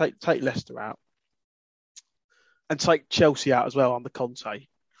 take Leicester out, and take Chelsea out as well under Conte.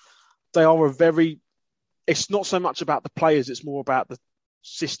 They are it's not so much about the players, it's more about the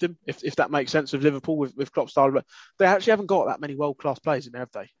system, if that makes sense, with Liverpool, with Klopp's style. But they actually haven't got that many world-class players in there,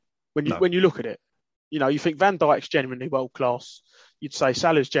 have they? When you look at it, you think Van Dijk's genuinely world-class. You'd say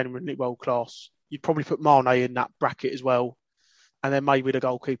Salah's genuinely world-class. You'd probably put Mane in that bracket as well. And then maybe the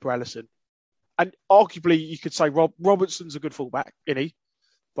goalkeeper, Alisson. And arguably, you could say Robertson's a good fullback, isn't he?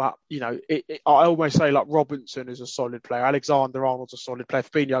 But, I always say, like, Robinson is a solid player. Alexander-Arnold's a solid player.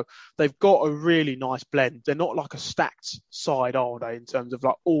 Fabinho, they've got a really nice blend. They're not like a stacked side, are they, in terms of,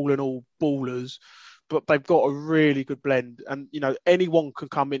 like, all-in-all ballers. But they've got a really good blend. And, anyone can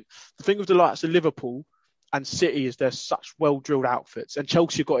come in. The thing with the likes of Liverpool and City is they're such well-drilled outfits. And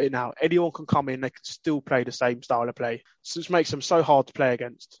Chelsea got it now. Anyone can come in. They can still play the same style of play. So it makes them so hard to play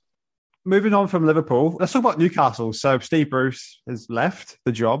against. Moving on from Liverpool, let's talk about Newcastle. So Steve Bruce has left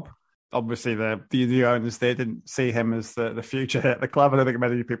the job. Obviously, the owners there didn't see him as the future at the club. I don't think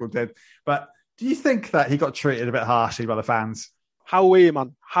many people did. But do you think that he got treated a bit harshly by the fans? How are we,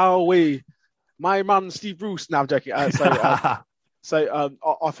 man? How are we? My man, Steve Bruce. Now I'm joking. I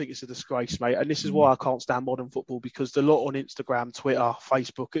think it's a disgrace, mate. And this is why I can't stand modern football, because the lot on Instagram, Twitter,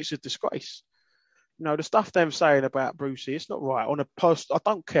 Facebook, it's a disgrace. The stuff they're saying about Brucey, it's not right. On a post, I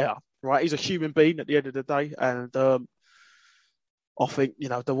don't care. Right, he's a human being at the end of the day, and I think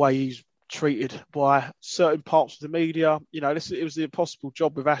the way he's treated by certain parts of the media. It was the impossible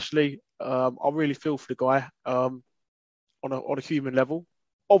job with Ashley. I really feel for the guy on a human level.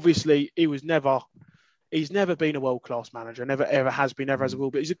 Obviously, he's never been a world class manager, never ever has been, never has a will.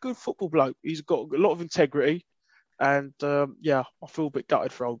 But he's a good football bloke. He's got a lot of integrity, and I feel a bit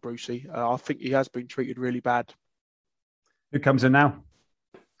gutted for old Brucey. I think he has been treated really bad. Who comes in now?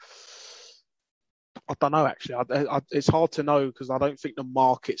 I don't know, actually. It's hard to know because I don't think the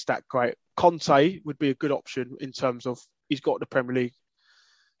market's that great. Conte would be a good option in terms of he's got the Premier League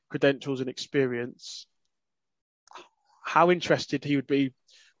credentials and experience. How interested he would be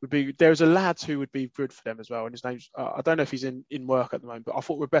There's a lad who would be good for them as well, and his name's I don't know if he's in work at the moment, but I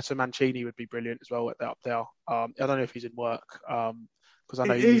thought Roberto Mancini would be brilliant as well up there. I don't know if he's in work because I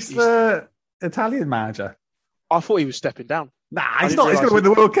know he's the Italian manager. I thought he was stepping down. Nah, he's not. He's going to win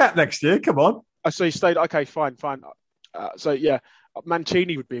the World Cup next year. Come on. So he stayed. Okay, fine. So yeah,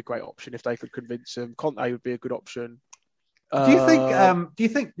 Mancini would be a great option if they could convince him. Conte would be a good option. Do you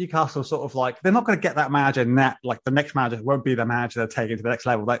think Newcastle sort of like they're not going to get that manager like the next manager won't be the manager they're taking to the next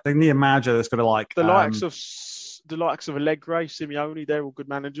level? Like they need a manager that's going to like the likes of Allegri, Simeone. They're all good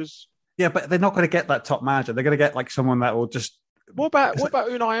managers. Yeah, but they're not going to get that top manager. They're going to get like someone that will just. What about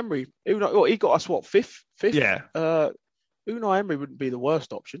Unai Emery? He got us what fifth? Yeah. Unai Emery wouldn't be the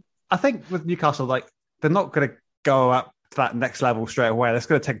worst option. I think with Newcastle, like they're not going to go up to that next level straight away. That's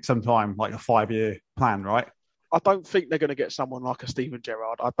going to take some time, like a 5-year plan, right? I don't think they're going to get someone like a Steven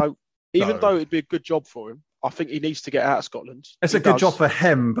Gerrard. Though it'd be a good job for him, I think he needs to get out of Scotland. It's a good job for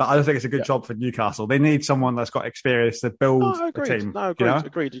him, but I don't think it's a good job for Newcastle. They need someone that's got experience to build a team. No,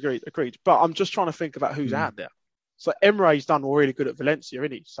 agreed. But I'm just trying to think about who's out there. So Emre's done really good at Valencia,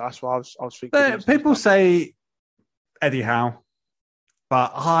 isn't he? So that's why I was thinking. People say Eddie Howe,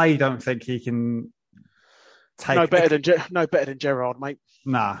 but I don't think he can take no better than Gerrard, mate.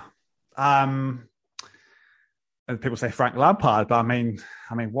 Nah. And people say Frank Lampard, but I mean,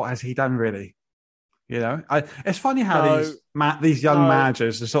 what has he done really? You know, it's funny how these young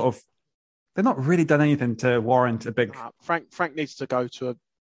managers are sort of they're not really done anything to warrant a big. Frank needs to go to a.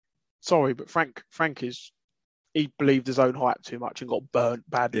 Sorry, but Frank he believed his own hype too much and got burnt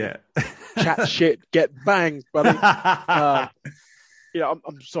badly. Yeah, chat shit, get banged, buddy. I'm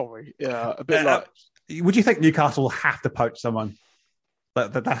sorry. Yeah, a bit like. Would you think Newcastle will have to poach someone?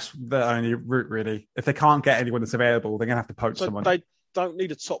 That's the only route, really. If they can't get anyone that's available, they're going to have to poach someone. They don't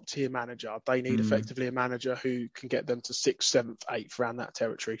need a top-tier manager. They need effectively a manager who can get them to 6th, 7th, 8th around that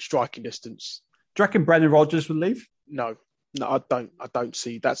territory, striking distance. Do you reckon Brendan Rodgers would leave? No, I don't. I don't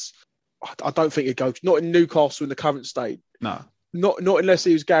see that's. I don't think he'd go. Not in Newcastle in the current state. No. Not unless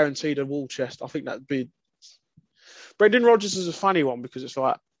he was guaranteed a wall chest. I think that'd be. Brendan Rodgers is a funny one because it's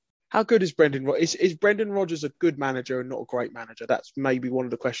like, how good is Brendan Rodgers? Is Brendan Rodgers a good manager and not a great manager? That's maybe one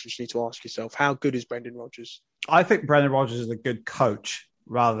of the questions you need to ask yourself. How good is Brendan Rodgers? I think Brendan Rodgers is a good coach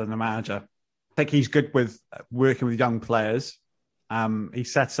rather than a manager. I think he's good with working with young players. He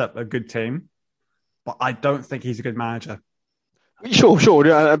sets up a good team, but I don't think he's a good manager. Sure.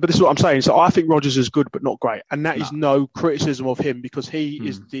 But this is what I'm saying. So I think Rodgers is good, but not great. And that is no criticism of him because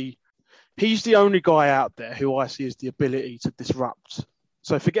he's the only guy out there who I see has the ability to disrupt.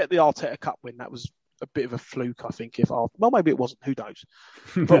 So forget the Arteta Cup win. That was a bit of a fluke, I think. Maybe it wasn't. Who knows?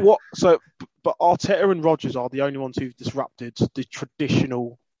 But Arteta and Rodgers are the only ones who've disrupted the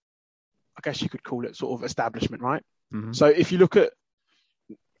traditional, I guess you could call it, sort of establishment, right? Mm-hmm. So if you look at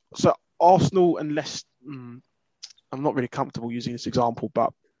Arsenal and Leicester, I'm not really comfortable using this example,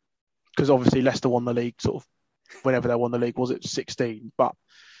 but because obviously Leicester won the league sort of whenever they won the league, was it 16? But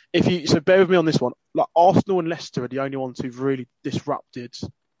bear with me on this one. Like Arsenal and Leicester are the only ones who've really disrupted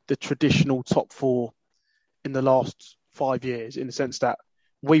the traditional top 4 in the last 5 years, in the sense that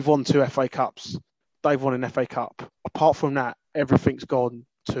we've won 2 FA Cups, they've won an FA Cup. Apart from that, everything's gone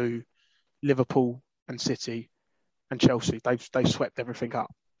to Liverpool and City and Chelsea. They've swept everything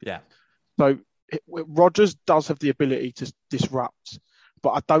up. Yeah. So Rodgers does have the ability to disrupt,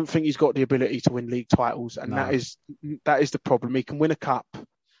 but I don't think he's got the ability to win league titles, and that is the problem. He can win a cup.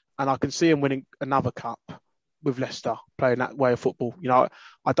 And I can see him winning another cup with Leicester, playing that way of football. You know,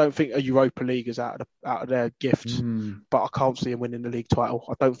 I don't think a Europa League is out of their gift, but I can't see him winning the league title.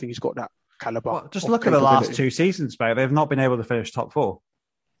 I don't think he's got that calibre. Well, just look at the last 2 seasons, mate. They've not been able to finish top 4.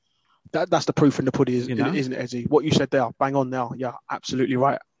 That's the proof in the pudding, isn't it, Edzzie? What you said there, bang on now. Yeah, absolutely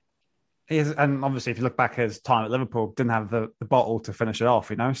right. And obviously, if you look back at his time at Liverpool, didn't have the bottle to finish it off,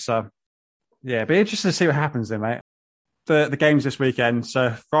 you know? So, yeah, be interesting to see what happens there, mate. The games this weekend.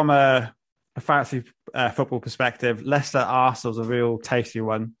 So from a fantasy football perspective, Leicester Arsenal's a real tasty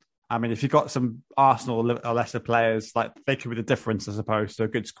one. I mean, if you've got some Arsenal or Leicester players, like they could be the difference as opposed to a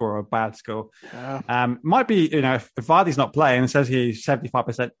good score or a bad score. Yeah. Might be, if Vardy's not playing, it says he's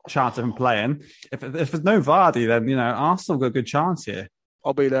 75% chance of him playing. If there's no Vardy, then Arsenal got a good chance here.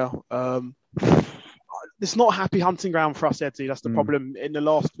 I'll be there. It's not a happy hunting ground for us, Edzzie. That's the problem.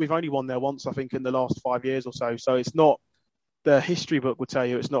 We've only won there once, I think, in the last 5 years or so. So it's not. The history book will tell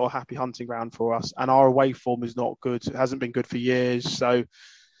you it's not a happy hunting ground for us, and our away form is not good. It hasn't been good for years, so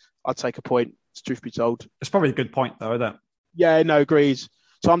I'd take a point. Truth be told, it's probably a good point, though, isn't it? Yeah, no, agreed.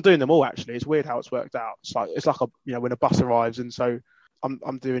 So I'm doing them all. Actually, it's weird how it's worked out. It's like when a bus arrives, and so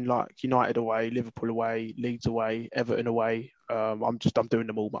I'm doing like United away, Liverpool away, Leeds away, Everton away, I'm doing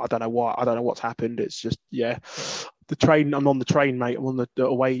them all, but I don't know why. I don't know what's happened. It's just, yeah, the train. I'm on the train, mate. I'm on the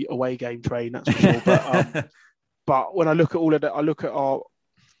away game train. That's for sure. But when I look at all of that, I look at our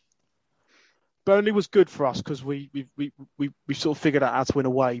Burnley was good for us because we sort of figured out how to win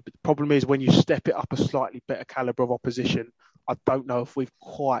away. But the problem is when you step it up a slightly better calibre of opposition, I don't know if we've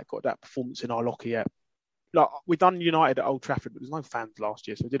quite got that performance in our locker yet. Like we done United at Old Trafford, but there's no fans last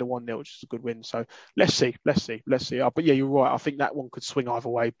year, so we did a 1-0, which is a good win. So let's see. But yeah, you're right. I think that one could swing either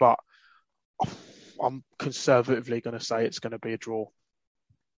way, but I'm conservatively going to say it's going to be a draw.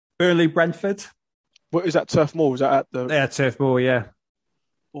 Burnley Brentford. What is that, Turf Moor? Was that at the? Yeah, Turf Moor. Yeah.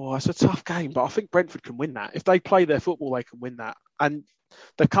 Oh, it's a tough game, but I think Brentford can win that. If they play their football, they can win that. And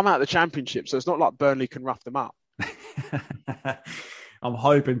they come out of the Championship, so it's not like Burnley can rough them up. I'm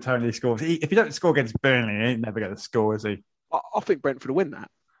hoping Tony scores. If you don't score against Burnley, he ain't never going to score, is he? I think Brentford will win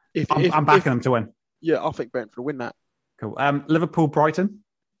that. I'm backing them to win. Yeah, I think Brentford will win that. Cool. Liverpool Brighton.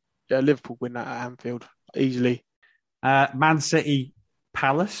 Yeah, Liverpool win that at Anfield easily. Man City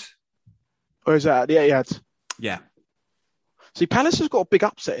Palace. Or is that at the Etihad? Yeah. See, Palace has got a big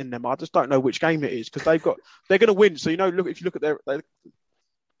upset in them. I just don't know which game it is because they're going to win. So if you look at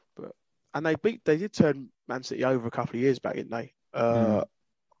they did turn Man City over a couple of years back, didn't they?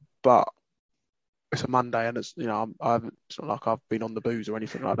 But it's a Monday, and it's it's not like I've been on the booze or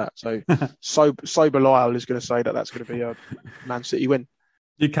anything like that. So sober Lyle is going to say that that's going to be a Man City win.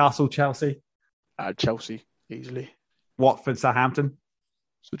 Newcastle Chelsea. Chelsea easily. Watford Southampton.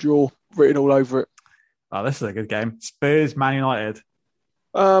 It's a draw written all over it. Oh, this is a good game. Spurs Man United.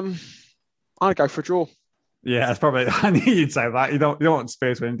 I'd go for a draw. Yeah, that's probably. I knew you'd say that. You don't want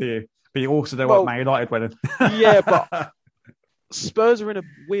Spurs winning, do you? But you also don't want Man United winning. Yeah, but Spurs are in a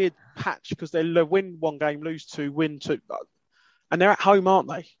weird patch because they win one game, lose two, win two, and they're at home, aren't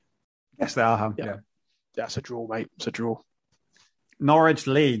they? Yes, they are home. Yeah. That's a draw, mate. It's a draw. Norwich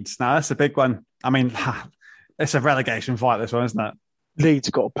Leeds. Now that's a big one. I mean, it's a relegation fight. This one, isn't it? Leeds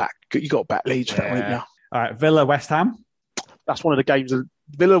got to back. You got to back Leeds, haven't you? All right, Villa West Ham. That's one of the games.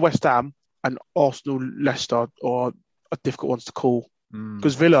 Villa West Ham and Arsenal Leicester are difficult ones to call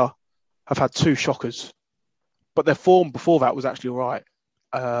because Villa have had two shockers, but their form before that was actually all right.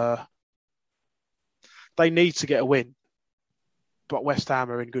 They need to get a win, but West Ham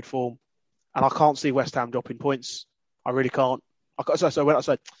are in good form, and I can't see West Ham dropping points. I really can't. So when I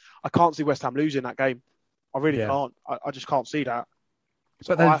said I can't see West Ham losing that game, I really can't. I just can't see that.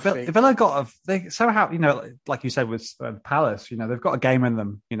 But then Villa they somehow, like you said with Palace, they've got a game in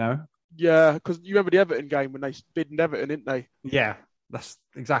them, Yeah, because you remember the Everton game when they bidden Everton, didn't they? Yeah, that's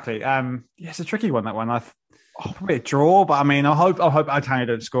exactly. It's a tricky one, that one. Probably a draw, but I mean, I hope Antonio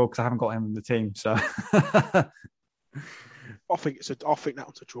don't score because I haven't got him in the team. So I think that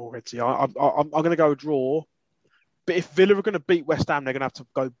one's a draw, Edzzie. I'm going to go a draw. But if Villa are going to beat West Ham, they're going to have to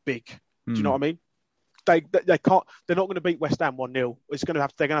go big. Do you know what I mean? They can't. They're not going to beat West Ham 1-0. They're going to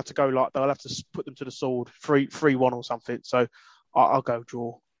have to go they'll have to put them to the sword 3-1 or something. So I'll go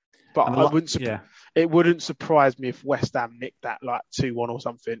draw. But it wouldn't surprise me if West Ham nicked that 2-1 or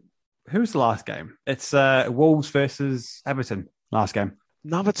something. Who's the last game? It's Wolves versus Everton. Last game.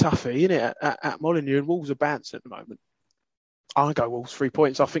 Another toughie, isn't it? At Molineux, and Wolves are bouncing at the moment. I'll go Wolves 3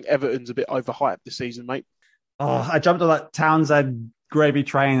 points. I think Everton's a bit overhyped this season, mate. Oh, I jumped on that Townsend gravy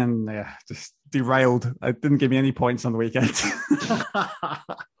train and just derailed. It didn't give me any points on the weekend.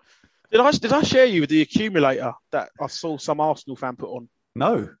 Did I share you with the accumulator that I saw some Arsenal fan put on?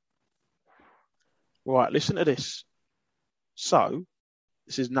 No. Right, listen to this. So,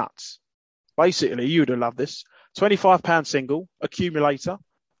 this is nuts. Basically, you would have loved this. £25 single, accumulator,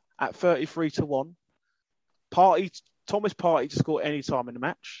 at 33-1. Thomas Partey to score any time in the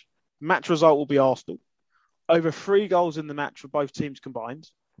match. Match result will be Arsenal. Over 3 goals in the match for both teams combined.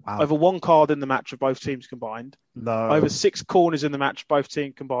 Wow. Over 1 card in the match for both teams combined. No. Over 6 corners in the match for both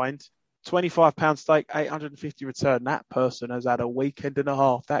teams combined. £25 stake, 850 return. That person has had a weekend and a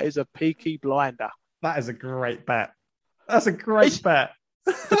half. That is a peaky blinder. That is a great bet. That's a great bet.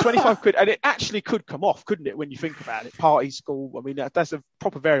 For 25 quid. And it actually could come off, couldn't it, when you think about it? Party, school. I mean, that's a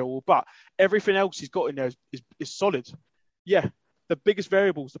proper variable. But everything else he's got in there is solid. Yeah. The biggest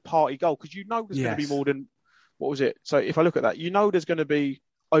variable is the Party goal because there's going to be more than, what was it? So if I look at that, there's going to be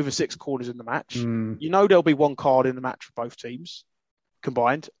over 6 corners in the match. There'll be 1 card in the match for both teams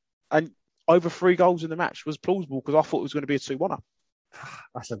combined. And over 3 goals in the match was plausible because I thought it was going to be a 2-1.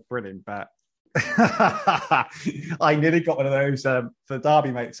 That's a brilliant bet. I nearly got one of those for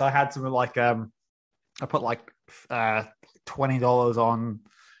Derby, mate. So I had something like I put $20 on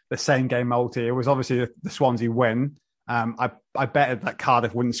the same game multi. It was obviously the Swansea win. I betted that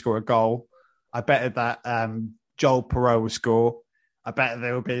Cardiff wouldn't score a goal. I betted that Joel Perreault would score. I bet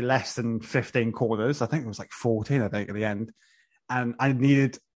there would be less than 15 corners. I think it was like 14, at the end. And I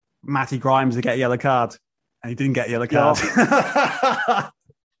needed Matty Grimes to get a yellow card. And he didn't get a yellow card.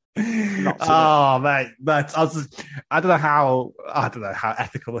 Yeah. Oh, mate. I don't know how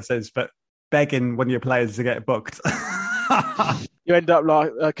ethical this is, but begging one of your players to get booked. You end up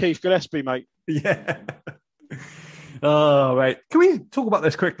like Keith Gillespie, mate. Yeah. Oh, mate. Can we talk about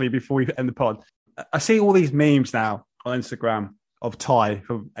this quickly before we end the pod? I see all these memes now on Instagram of Ty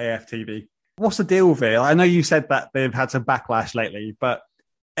from AFTV. What's the deal with it? I know you said that they've had some backlash lately, but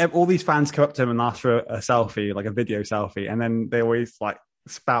all these fans come up to him and ask for a selfie, like a video selfie, and then they always like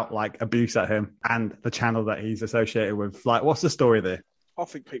spout like abuse at him and the channel that he's associated with. Like, what's the story there? I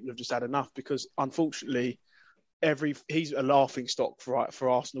think people have just had enough because, unfortunately, he's a laughing stock for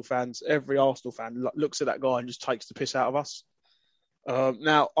Arsenal fans. Every Arsenal fan looks at that guy and just takes the piss out of us.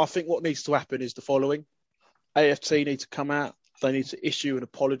 Now, I think what needs to happen is the following. AFT need to come out. They need to issue an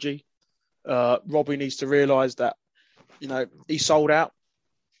apology. Robbie needs to realise that, he sold out.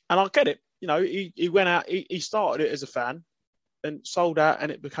 And I get it. He went out, he started it as a fan and sold out,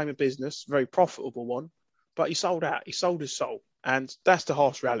 and it became a business, very profitable one. But he sold out. He sold his soul. And that's the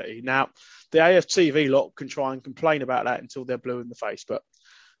harsh reality. Now, the AFTV lot can try and complain about that until they're blue in the face. But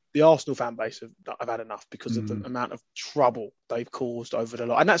the Arsenal fan base have had enough because of the amount of trouble they've caused over the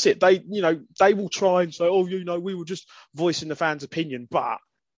lot. And that's it. They will try and say, we were just voicing the fans' opinion. But,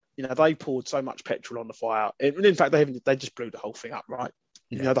 they poured so much petrol on the fire. In fact, they just blew the whole thing up, right?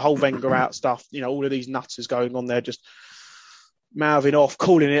 Yeah. The whole Wenger out stuff, all of these nutters going on there, just mouthing off,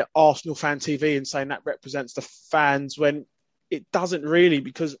 calling it Arsenal Fan TV and saying that represents the fans when it doesn't really,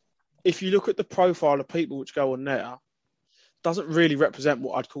 because if you look at the profile of people which go on there, it doesn't really represent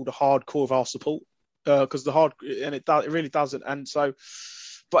what I'd call the hardcore of our support, because it really doesn't. And so,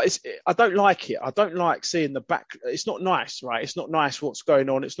 but I don't like it. I don't like seeing the back. It's not nice, right? It's not nice what's going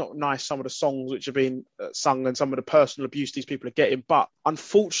on. It's not nice some of the songs which are being sung and some of the personal abuse these people are getting. But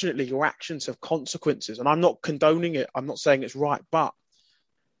unfortunately, your actions have consequences. And I'm not condoning it. I'm not saying it's right. But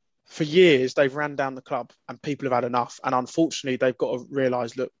for years, they've ran down the club and people have had enough. And unfortunately, they've got to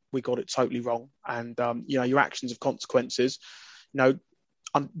realise, look, we got it totally wrong. And, your actions have consequences. They've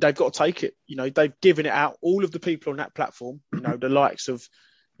got to take it. They've given it out. All of the people on that platform, the likes of,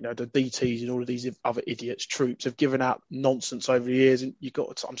 the DTs and all of these other idiots, troops have given out nonsense over the years, and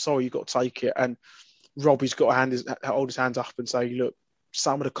I'm sorry, you've got to take it. And Robbie's got to hold his hands up and say, look,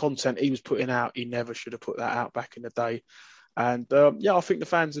 some of the content he was putting out, he never should have put that out back in the day. And I think the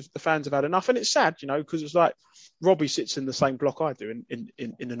fans have had enough, and it's sad, because it's like Robbie sits in the same block I do in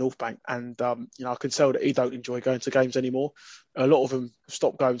the North Bank, and I can tell that he don't enjoy going to games anymore. A lot of them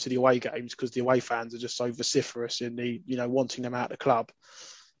stopped going to the away games because the away fans are just so vociferous in the wanting them out of the club.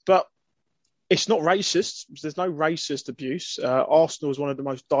 But it's not racist. There's no racist abuse. Arsenal is one of the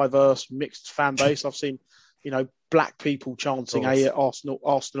most diverse, mixed fan base. I've seen, black people chanting Arsenal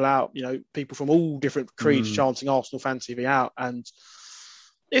out, people from all different creeds chanting Arsenal Fan TV out. And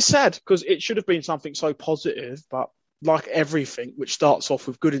it's sad because it should have been something so positive, but like everything which starts off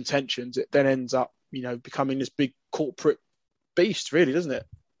with good intentions, it then ends up, becoming this big corporate beast, really, doesn't it?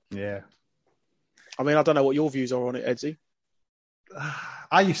 Yeah. I mean, I don't know what your views are on it, Edzzie.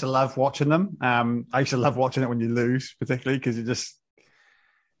 I used to love watching them. I used to love watching it when you lose, particularly because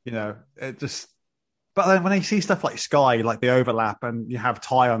But then when I see stuff like Sky, like the overlap, and you have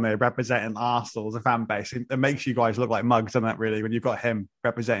Ty on there representing Arsenal as a fan base, it makes you guys look like mugs, doesn't it, really, when you've got him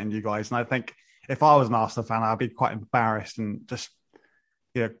representing you guys. And I think if I was an Arsenal fan, I'd be quite embarrassed and just,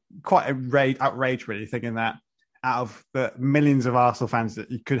 quite outraged, really, thinking that out of the millions of Arsenal fans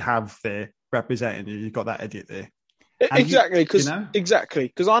that you could have there representing you, you've got that idiot there. Exactly,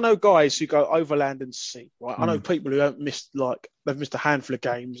 because I know guys who go overland and sea, right? I know people who they've missed a handful of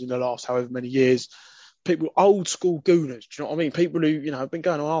games in the last however many years. People, old school gooners, do you know what I mean? People who, have been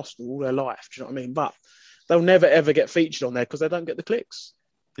going to Arsenal all their life, do you know what I mean? But they'll never, ever get featured on there because they don't get the clicks.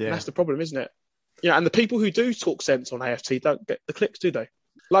 Yeah. And that's the problem, isn't it? And the people who do talk sense on AFT don't get the clicks, do they?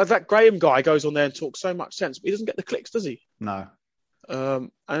 Like that Graham guy goes on there and talks so much sense, but he doesn't get the clicks, does he? No.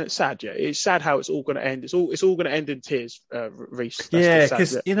 And it's sad, yeah. It's sad how it's all going to end. It's all going to end in tears, Reece.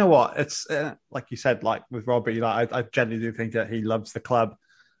 Because you know what? It's like you said, like with Robbie, like I genuinely do think that he loves the club.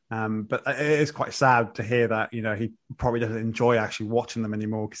 But it is quite sad to hear that, he probably doesn't enjoy actually watching them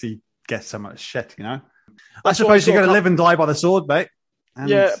anymore because he gets so much shit, I suppose you're going to live and die by the sword, mate. And...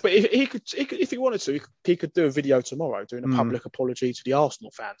 Yeah, but if he wanted to, he could do a video tomorrow doing a public apology to the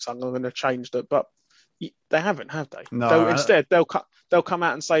Arsenal fans. I'm going to change that, but they haven't, have they? No. Instead, they'll come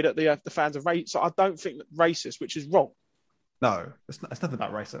out and say that the fans are racist. So I don't think that racist, which is wrong. No, it's nothing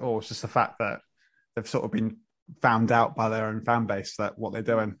about race at all. It's just the fact that they've sort of been found out by their own fan base that what they're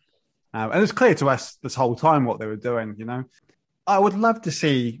doing. And it's clear to us this whole time what they were doing, you know. I would love to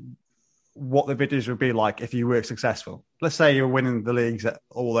see what the videos would be like if you were successful. Let's say you're winning the leagues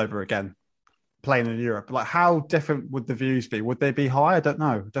all over again, playing in Europe. Like, how different would the views be? Would they be high? I don't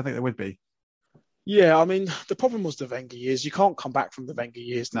know. I don't think they would be. Yeah, I mean, the problem was the Wenger years. You can't come back from the Wenger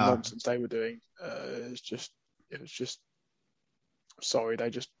years, the nonsense they were doing. It was just. Sorry,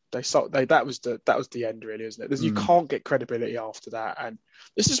 that was the end, really, isn't it? You can't get credibility after that, and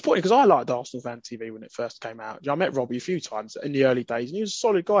this is disappointing because I liked Arsenal Fan TV when it first came out. I met Robbie a few times in the early days, and he was a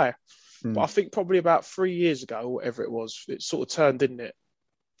solid guy. But I think probably about 3 years ago, whatever it was, it sort of turned, didn't it?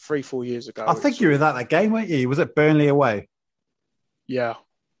 3-4 years ago. I think you were at that game, weren't you? Was it Burnley away? Yeah.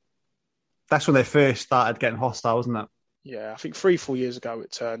 That's when they first started getting hostile, wasn't it? Yeah, I think 3-4 years ago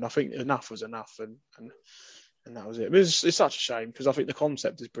it turned. I think enough was enough, and that was it. It's such a shame because I think the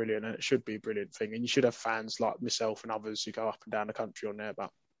concept is brilliant and it should be a brilliant thing. And you should have fans like myself and others who go up and down the country on there, but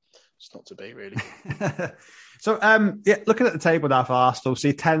it's not to be, really. So, looking at the table now for Arsenal,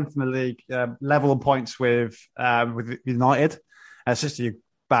 see 10th in the league, level on points with United. It's just a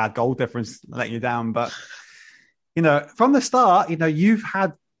bad goal difference letting you down. But, you know, from the start, you know, you've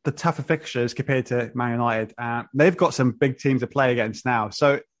had the tougher fixtures compared to Man United. They've got some big teams to play against now.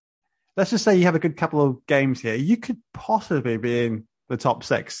 So, let's just say you have a good couple of games here. You could possibly be in the top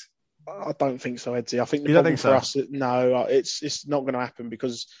 6. I don't think so, Edzzie. I think the problem for us, no, it's not going to happen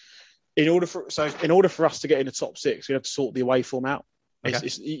because in order for us to get in the top 6, we have to sort the away form out.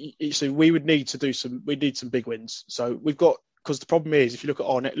 Okay. So we would need to some big wins. So we've got, because the problem is if you look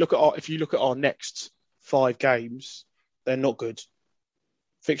at our next 5 games, they're not good.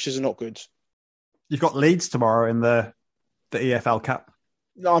 Fixtures are not good. You've got Leeds tomorrow in the EFL Cup.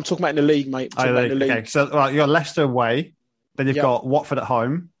 No, I'm talking about in the league, mate. Okay, so you got Leicester away, then you've got Watford at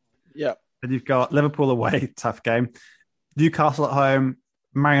home. Yeah. Then you've got Liverpool away, tough game. Newcastle at home,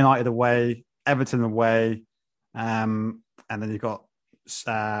 Man United away, Everton away, and then you've got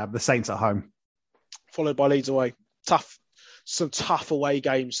the Saints at home. Followed by Leeds away. Some tough away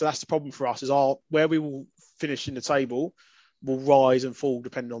games. So that's the problem for us, is where we will finish in the table will rise and fall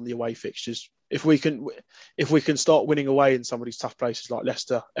depending on the away fixtures. If we can start winning away in some of these tough places like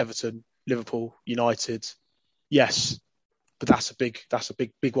Leicester, Everton, Liverpool, United, yes, but that's a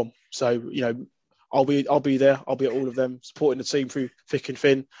big one. So, you know, I'll be there. I'll be at all of them, supporting the team through thick and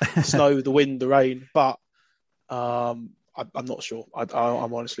thin, the snow, the wind, the rain. But I'm not sure.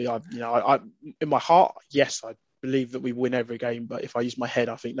 I'm honestly, in my heart, yes, I believe that we win every game. But if I use my head,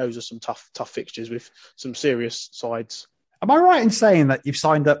 I think those are some tough fixtures with some serious sides. Am I right in saying that you've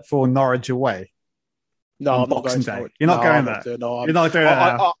signed up for Norwich away? No, I'm not going to Norwich. You're not going there? You're not doing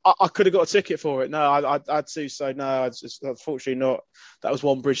that. I could have got a ticket for it. No, I had to. So no, it's unfortunately not. That was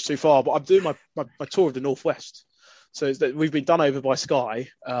one bridge too far. But I'm doing my tour of the Northwest. So we've been done over by Sky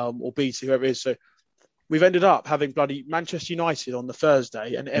or BT, whoever it is. So we've ended up having bloody Manchester United on the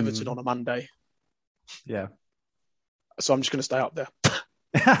Thursday and Everton on a Monday. Yeah. So I'm just going to stay up there.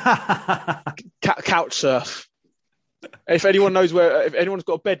 Couch surf. If anyone's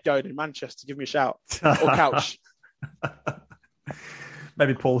got a bed going in Manchester, give me a shout. Or couch.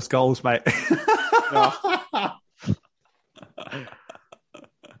 Maybe Paul Scholes, mate.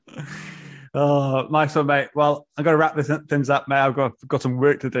 Oh, nice one, mate. Well, I'm going to wrap things up, mate. I've got some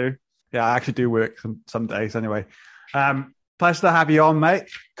work to do. Yeah, I actually do work some days anyway. Pleasure to have you on, mate.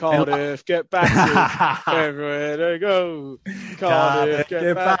 Cardiff, get battered. Everywhere they go. Cardiff,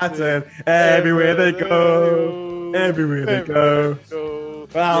 get battered. Everywhere they go. Everywhere they go.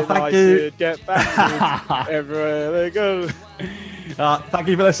 Well, thank you. Get battered. Everywhere they go. Thank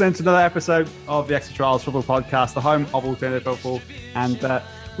you for listening to another episode of the Extra Trials Football Podcast, the home of alternative football. And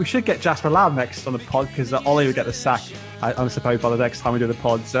we should get Jasper Lamb next on the pod because Ollie will get the sack, I suppose, by the next time we do the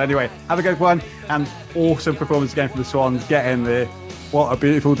pod. So anyway, have a good one and awesome performance again from the Swans. Get in there. What a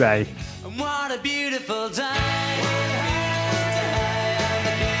beautiful day. And what a beautiful day.